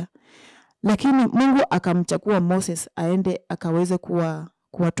kupitia. Lakini Mungu akamchagua Moses aende akaweze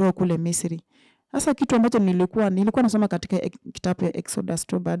kuwatoa kule Misri. Sasa kitu ambacho nilikuwa nasoma katika kitabu ya Exodus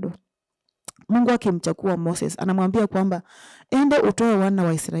tu bado. Mungu akimchukua Moses anamwambia kwamba ende utoe wana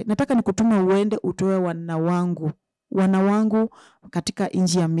wa Israeli. Nataka nikutuma uende utoe wana wangu katika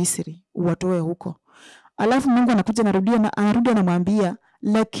nchi ya Misri, uwatoe huko. Alafu Mungu anakuja anarudi anamwambia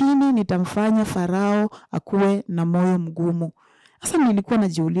lakini nitamfanya Farao akuwe na moyo mgumu. Sasa nilikuwa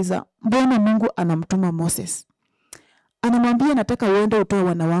najiuliza mbona Mungu anamtuma Moses? Anamwambia nataka uende utoe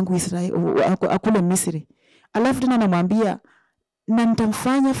wana wangu Israeli akule Misri. Alafu tena anamwambia na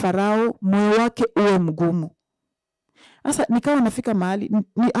nitamfanya Farao moyo wake uwe mgumu. Sasa nikawa nafika mahali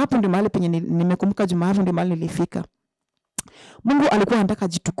hapo ndio mahali penye nimekumbuka Jumatatu ndio mahali nilifika. Mungu alikuwa anataka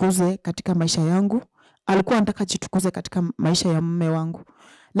jitukuze katika maisha yangu, alikuwa anataka jitukuze katika maisha ya mume wangu.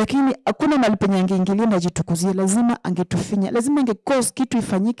 Lakini hakuna mahali penye angeingilia na jitukuzie, lazima angetufinya, lazima angecause kitu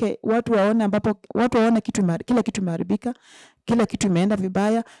ifanyike, watu waone kila kitu imeharibika, kila kitu imeenda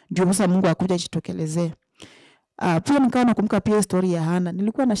vibaya, ndio sasa Mungu akuja jitokelezee. Pia nikawa nakumbuka pia story ya Hana.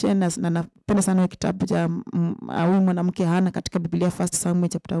 Nilikuwa na share na napenda sana kitabu cha huyu mwanamke Hana katika Biblia 1 Samuel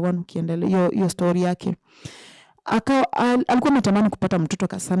chapter 1 ukiendelea hiyo story yake. Alikuwa anatamani kupata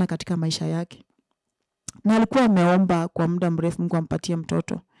mtoto sana katika maisha yake. Na alikuwa ameomba kwa muda mrefu Mungu ampatie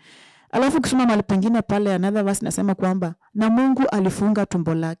mtoto. Alafu kisoma mahali pengine pale another verse nasema kwamba na Mungu alifunga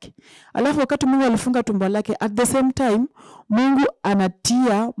tumbo lake. Alafu wakati Mungu alifunga tumbo lake at the same time Mungu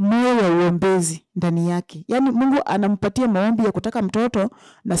anatia moyo wa uombezi ndani yake. Yaani Mungu anampatia maombi ya kutaka mtoto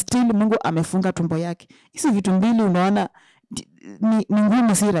na still Mungu amefunga tumbo yake. Hizi vitu mbili unaona ni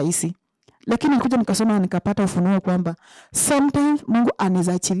ngumu, si rahisi. Lakini nikuja nikasoma nikapata ufunuo kwamba sometimes Mungu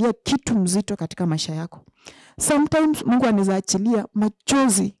anaweza achilia kitu mzito katika maisha yako. Sometimes Mungu anaweza achilia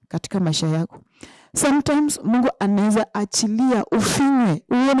machozi katika maisha yako. Sometimes Mungu anaweza achilia ufinywe,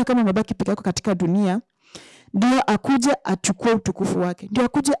 uone kama umebaki peke yako katika dunia, ndio akuja achukue utukufu wake. Ndio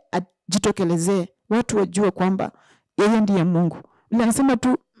akuja ajitokelezee, watu wajue kwamba yeye ndiye Mungu. Bila anasema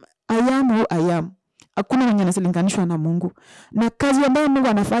tu I am. Hakuna mwenye analinganishwa na Mungu. Na kazi ambayo Mungu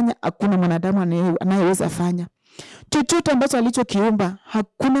anafanya hakuna mwanadamu anayeweza fanya. Chochote ambacho alichokiumba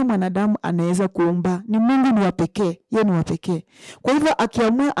hakuna mwanadamu anaweza kuumba. Ni Mungu ni wa pekee, yeye ni wa pekee. Kwa hivyo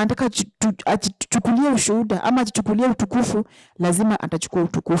akiamua anataka achukulie ushuhuda ama achukulie utukufu, lazima atachukua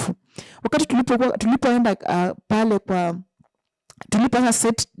utukufu. Wakati tulipoenda pale tulipoanza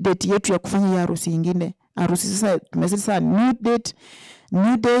set date yetu ya kufanya hiyo harusi nyingine. Harusi sasa tumesema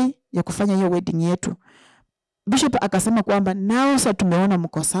new day ya kufanya hiyo wedding yetu. Bishop akasema kwamba nao sasa tumeona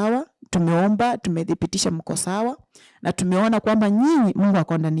mko sawa, tumeomba, tumedhibitisha mko sawa, na tumeona kwamba nyinyi Mungu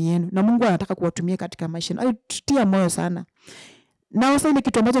ako ndani yenu na Mungu anataka kuwatumia katika maisha. Tutia moyo sana. Nao sasa ile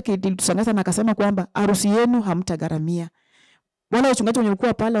kitu ambacho kilitushangaza na akasema kwamba harusi yenu hamtagharamia. Wale wachungaji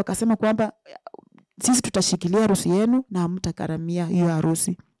walikuwa pale wakasema kwamba sisi tutashikilia harusi yenu na hamtagharamia hiyo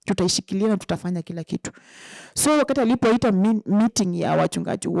harusi. Tutaishikilia na tutafanya kila kitu. So wakati alipoita meeting ya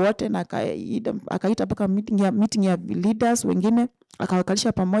wachungaji wote na akaita mpaka meeting ya leaders wengine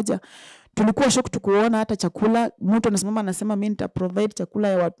akawakalisha pamoja, tulikuwa shock tukuona hata chakula. Mtu anasema mimi nita provide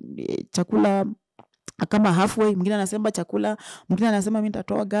chakula kama halfway, mwingine anasema chakula, mwingine anasema mimi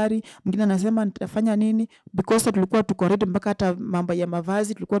nitatoa gari, mwingine anasema nitafanya nini, because tulikuwa tuko ready mpaka hata mambo ya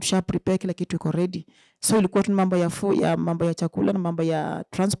mavazi tulikuwa tusha prepare kila kitu iko ready. So ilikuwa tu mambo ya chakula na mambo ya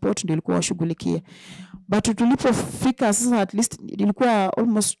transport ndio ilikuwa washughulikie. But tulipofika sasa at least ilikuwa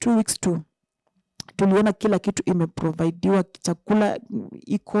almost 2 weeks tu, tuliona kila kitu imeprovidiwa, chakula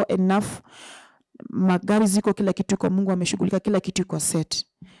iko enough, magari ziko, kila kitu iko, Mungu ameshughulika, kila kitu iko set.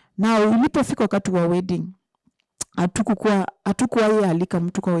 Na ilipofika wakati wa wedding, hatukuwa yeye alika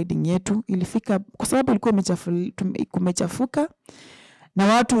mtu kwa wedding yetu. Ilifika kwa sababu ilikuwa imechafuka na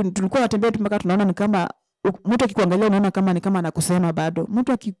watu tulikuwa tunatembea mpaka tunaona ni kama mtu akikuangalia unaona kama ni kama anakusema bado.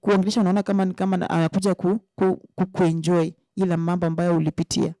 Mtu akikuongelesha unaona kama ni kama anakuja kuenjoy ile mambo ambayo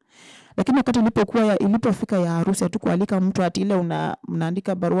ulipitia. Lakini wakati ilipofika ya harusi hatukualika mtu ati ile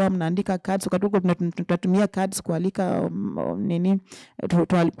mnaandika barua, mnaandika cards, wakati tunatumia cards kualika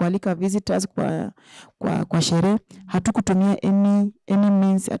kualika visitors kwa sherehe. Hatukutumia any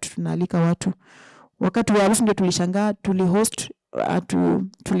means tunaalika watu. Wakati wa harusi ndio tulishangaa, tulihost,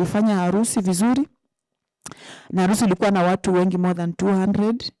 tulifanya harusi vizuri. Na harusi ilikuwa na watu wengi more than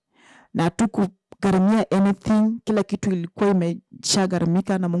 200 na gharamia anything, kila kitu ilikuwa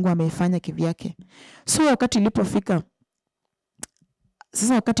imeshagharamika na Mungu ameifanya kivyake. So wakati ilipofika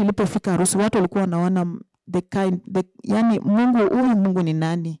harusi, watu walikuwa wanaona yani Mungu ni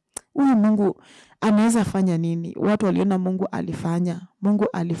nani? Huyu Mungu anaweza fanya nini? Watu waliona Mungu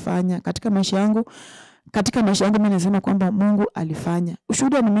alifanya katika maisha yangu. katika maisha yangu mimi nasema kwamba Mungu alifanya.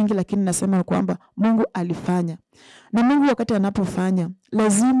 Ushuhuda ni mingi lakini nasema kwamba Mungu alifanya. Na Mungu wakati anapofanya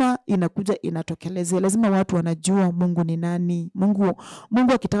lazima inakuja inatokelezea. Lazima watu wanajua Mungu ni nani. Mungu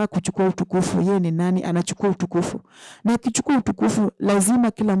akitaka kuchukua utukufu, yeye ni nani, anachukua utukufu. Na akichukua utukufu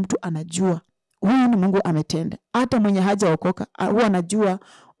lazima kila mtu anajua huyu ni Mungu ametenda. Hata mwenye hajaokoka huwa anajua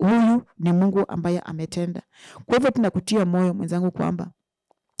huyu ni Mungu ambaye ametenda. Kwa hivyo tunakutia moyo mwenzangu kwamba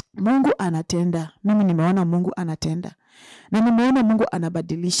Mungu anatenda. Mimi nimeona Mungu anatenda. Na nimeona Mungu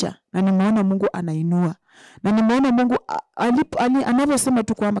anabadilisha. Na nimeona Mungu anainua. Na nimeona Mungu anavyosema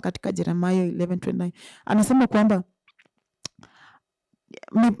tu kwamba katika Yeremia 11:29 anasema kwamba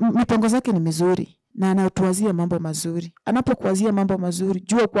mipango zake ni mizuri na anatuwazia mambo mazuri. Anapokuwazia mambo mazuri,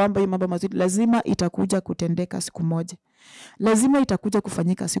 jua kwamba hii mambo mazuri lazima itakuja kutendeka siku moja. Lazima itakuja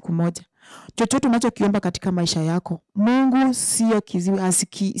kufanyika siku moja. Chochote unachokiomba katika maisha yako, Mungu sio kiziwi,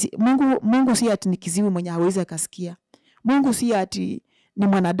 Mungu si ati ni kiziwi mwenye hawezi akasikia. Mungu si ati ni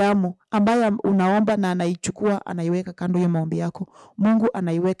mwanadamu ambaye unaomba na anaichukua anaiweka kando ya maombi yako. Mungu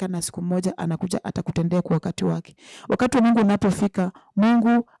anaiweka na siku moja anakuja atakutendea kwa wakati wake. Wakati wa Mungu unapofika,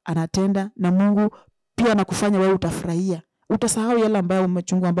 Mungu anatenda na Mungu pia anakufanya wewe utafurahia. Utasahau yale ambayo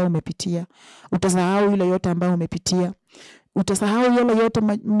umechungu ambayo umepitia. Utasahau ile yote ambayo umepitia. Utasahau yale yote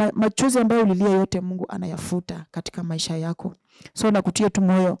machozi ambayo ulilia yote Mungu anayafuta katika maisha yako. So nakutia tu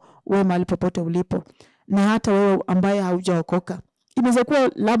moyo wewe mahali popote ulipo. Na hata wewe ambaye haujaokoka. Inaweza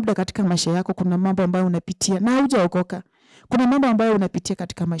kuwa labda katika maisha yako kuna mambo ambayo unapitia na haujaokoka. Kuna mambo ambayo unapitia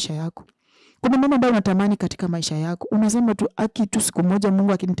katika maisha yako. Kuna mambo ambayo unatamani katika maisha yako. Unasema tu tu siku moja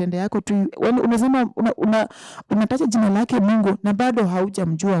Mungu akinitendea yako tu. Unasema unataja jina lake Mungu na bado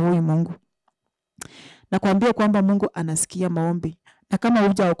haujamjua huyu Mungu. Nakwambia kwamba Mungu anasikia maombi. Na kama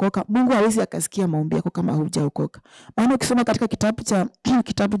hujaokoka, Mungu hawezi akasikia maombi yako kama hujaokoka. Maana ukisoma katika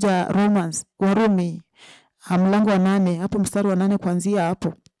kitabu cha Warumi mlango wa 8, hapo mstari wa 8 kuanzia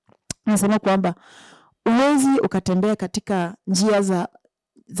hapo. Anasema kwamba uwezi ukatembea katika njia za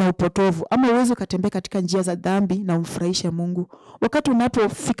upotovu ama uwezi ukatembea katika njia za dhambi na umfurahishe Mungu. Wakati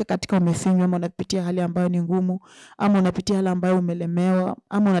unapofika katika umefinywa ama unapitia hali ambayo ni ngumu ama unapitia hali ambayo umelemewa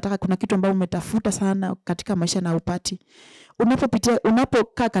ama unataka kuna kitu ambayo umetafuta sana katika maisha na upati.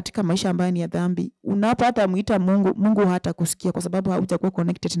 Unapokaa katika maisha ambayo ni ya dhambi, unapata muita Mungu hata kusikia kwa sababu haujakuwa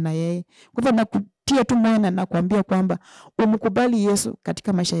connected na yeye. Kwa hivyo nakutia tu moyo na nakwambia kwamba umkubali Yesu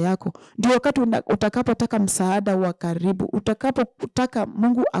katika maisha yako. Ndio wakati utakapotaka msaada wa karibu, utakapotaka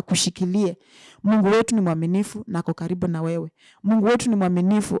Mungu akushikilie. Mungu wetu ni mwaminifu na ako karibu na wewe. Mungu wetu ni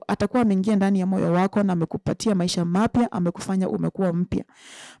mwaminifu, atakuwa ameingia ndani ya moyo wako na amekupatia maisha mapya, amekufanya umekuwa mpya.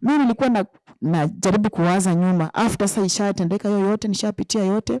 Mimi nilikuwa najaribu kuwaza nyuma. After sasa ishatendeka yote, nishapitia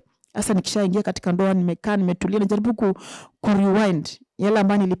yote. Sasa nikishaingia katika ndoa, nimekaa nimetulia, najaribu rewind yale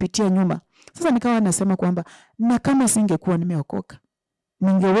ambayo nilipitia nyuma. Sasa nikawa nasema kwamba na kama singekuwa nimeokoka,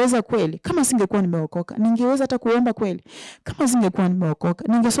 ningeweza kweli? Kama singekuwa nimeokoka, ningeweza hata kuomba kweli? Kama singekuwa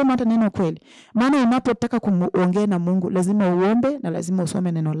nimeokoka, ningesoma hata neno kweli? Maana unapotaka kuongea na Mungu, lazima uombe na lazima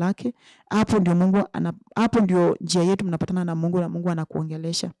usome neno lake. Hapo ndio njia yetu mnapatana na Mungu na Mungu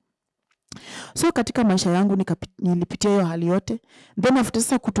anakuongelesha. So katika maisha yangu nilipitia hiyo hali yote. Then after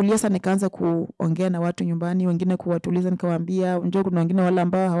sasa kutulia sana nikaanza kuongea na watu nyumbani, wengine kuwatuliza, nikawaambia unajua kuna wengine wale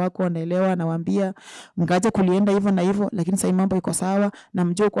ambao hawako wanaelewa, nawaambia ngaje kulienda hivyo na hivyo, lakini sasa mambo iko sawa na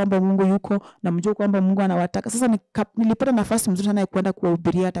mjue kwamba Mungu yuko na mjue kwamba Mungu anawataka. Sasa nilipata nafasi mzuri sana ya kwenda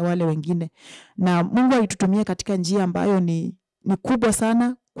kuwahubiria hata wale wengine. Na Mungu alitutumia katika njia ambayo ni kubwa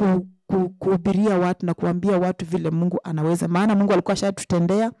sana kuhubiria watu na kuambia watu vile Mungu anaweza. Maana Mungu alikuwa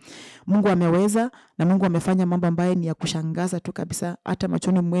ashatutendea, Mungu ameweza na Mungu amefanya mambo ambayo ni ya kushangaza tu kabisa. Hata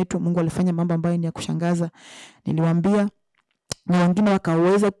machoni mwetu Mungu alifanya mambo ambayo ni ya kushangaza. Niliwaambia na wengine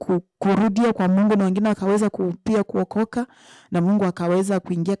wakaweza kurudia kwa Mungu na wengine wakaweza pia kuokoka na Mungu akaweza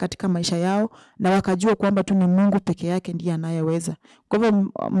kuingia katika maisha yao na wakajua kwamba tu ni Mungu peke yake ndiye anayeweza. Kwa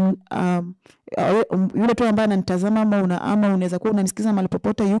hivyo yule tu ambaye ananitazama ama unaweza kuwa unanisikiza mahali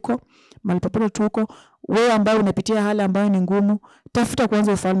popote tuko, wewe ambaye unapitia hali ambayo ni ngumu, tafuta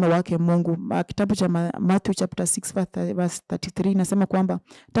kwanza ufalme wake Mungu. Kitabu cha Matthew chapter 6 verse 33 inasema kwamba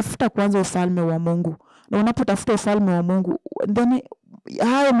tafuta kwanza ufalme wa Mungu. Na unapotafuta ufalme wa Mungu, then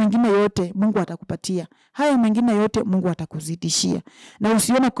haya mengine yote Mungu atakupatia. Haya mengine yote Mungu atakuzidishia. Na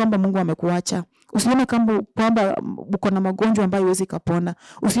usione kwamba Mungu amekuacha. Usione kwamba uko na magonjwa ambayo huwezi kupona.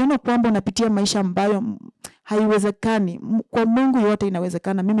 Usione kwamba unapitia maisha ambayo haiwezekani. Kwa Mungu yote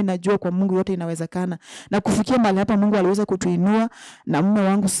inawezekana. Mimi najua kwa Mungu yote inawezekana. Na kufikia mahali hapa Mungu aliweza kutuinua na mume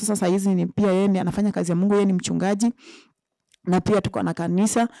wangu sasa hizi ni pia yeye anafanya kazi ya Mungu, yeye ni mchungaji. na pia tuko na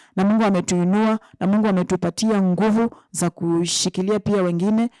kanisa, na Mungu ametuinua, na Mungu ametupatia nguvu za kushikilia pia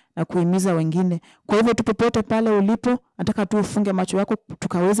wengine na kuhimiza wengine. Kwa hivyo popote pale ulipo, nataka tu ufunge macho yako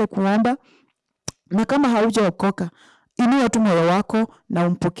tukaweze kuomba. Na kama haujaokoka, inua tu moyo wako na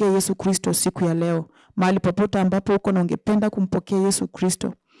umpokee Yesu Kristo siku ya leo. Mahali popote ambapo uko na ungependa kumpokea Yesu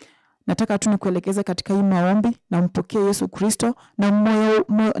Kristo, nataka tu nikuelekeze katika hii maombi na umpokee Yesu Kristo,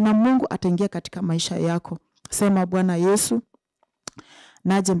 na Mungu ataingia katika maisha yako. Sema: Bwana Yesu,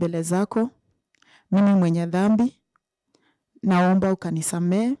 naje mbele zako, mimi mwenye dhambi, naomba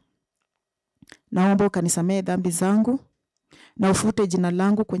ukanisamee. Naomba ukanisamee dhambi zangu, na ufute jina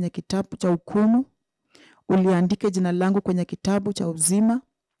langu kwenye kitabu cha hukumu, uliandike jina langu kwenye kitabu cha uzima,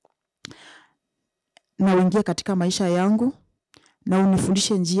 na uingie katika maisha yangu, na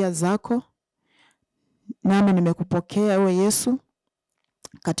unifundishe njia zako. Nami nimekupokea ewe Yesu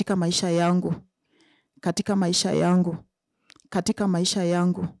katika maisha yangu, katika maisha yangu, katika maisha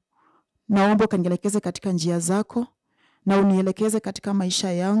yangu. Naomba ukanielekeze katika njia zako, na unielekeze katika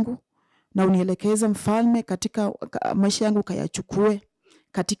maisha yangu, na unielekeze Mfalme katika maisha yangu, kayachukue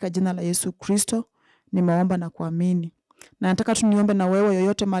katika jina la Yesu Kristo. Nimeomba na kuamini. Na nataka tuniombe na wewe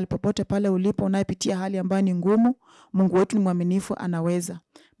yoyote mahali popote pale ulipo unayepitia hali ambayo ni ngumu. Mungu wetu ni mwaminifu, anaweza.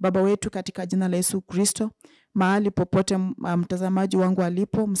 Baba wetu, katika jina la Yesu Kristo, mahali popote mtazamaji wangu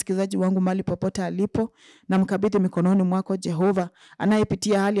alipo, msikizaji wangu mahali popote alipo, na mkabidhi mikononi mwako Jehova.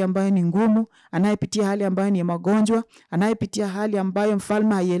 Anayepitia hali ambayo ni ngumu, anayepitia hali ambayo ni magonjwa, anayepitia hali ambayo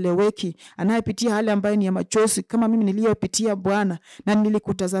Mfalme haieleweki, anayepitia hali ambayo ni ya machozi kama mimi niliyopitia Bwana, na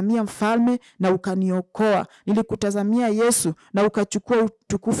nilikutazamia Mfalme na ukaniokoa. Nilikutazamia Yesu na ukachukua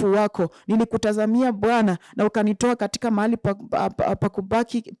utukufu wako. Nilikutazamia Bwana na ukanitoa katika mahali pa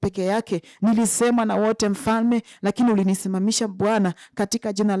kubaki peke yake. Nilisema na wote Mfalme, lakini ulinisimamisha Bwana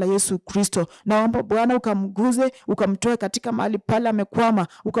katika jina la Yesu Kristo. Naomba Bwana ukamguze, ukamtoe katika mahali pale amekwama,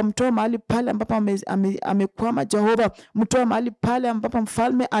 ukamtoa mahali pale ambapo amekwama Jehova, mtoe mahali pale ambapo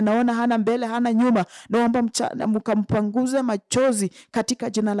Mfalme anaona hana mbele hana nyuma. Naomba ukampanguze machozi katika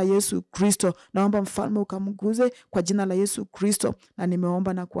jina la Yesu Kristo. Naomba Mfalme ukamguze kwa jina la Yesu Kristo, na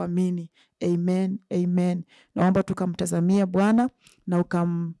nimeomba na kuamini. Amen, amen. Naomba tukamtazamia Bwana na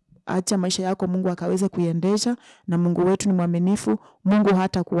ukaacha maisha yako Mungu akaweze kuiendesha, na Mungu wetu ni mwaminifu. Mungu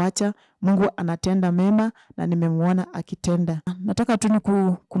hata kuacha. Mungu anatenda mema na nimemuona akitenda. Nataka tu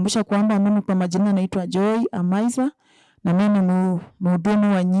nikukumbusha kwamba mimi kwa majina naitwa Joy Amaitza, na mimi ni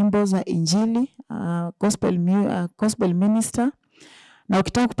mhudumu wa nyimbo za Injili, gospel minister. Na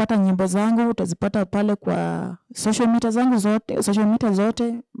ukitaka kupata nyimbo zangu utazipata pale kwa social media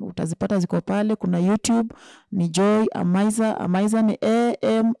zote utazipata ziko pale. Kuna YouTube ni Joy Amaitza, Amaitza ni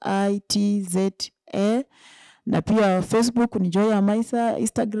AMITZA, na pia Facebook ni Joy Amaitza,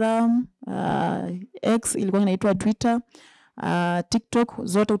 Instagram, X ilikuwa inaitwa Twitter, TikTok,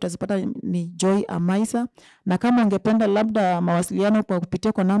 zote utazipata ni Joy Amaitza. Na kama ungependa labda mawasiliano kwa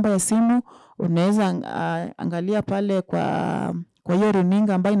kupitia kwa namba ya simu, unaweza angalia pale kwa hiyo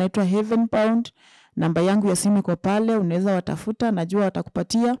runinga ambayo inaitwa Heaven Bound. Namba yangu ya simu iko pale, unaweza watafuta, najua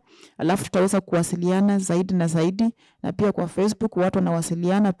watakupatia. Alafu tutaweza kuwasiliana zaidi na zaidi, na pia kwa Facebook watu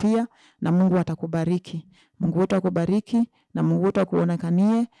wanawasiliana pia, na Mungu atakubariki. Mungu wetu akubariki, na Mungu wetu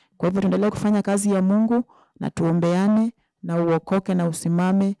akuonekanie. Kwa hivyo tuendelee kufanya kazi ya Mungu, na tuombeane na uokoke na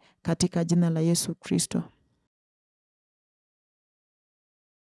usimame katika jina la Yesu Kristo.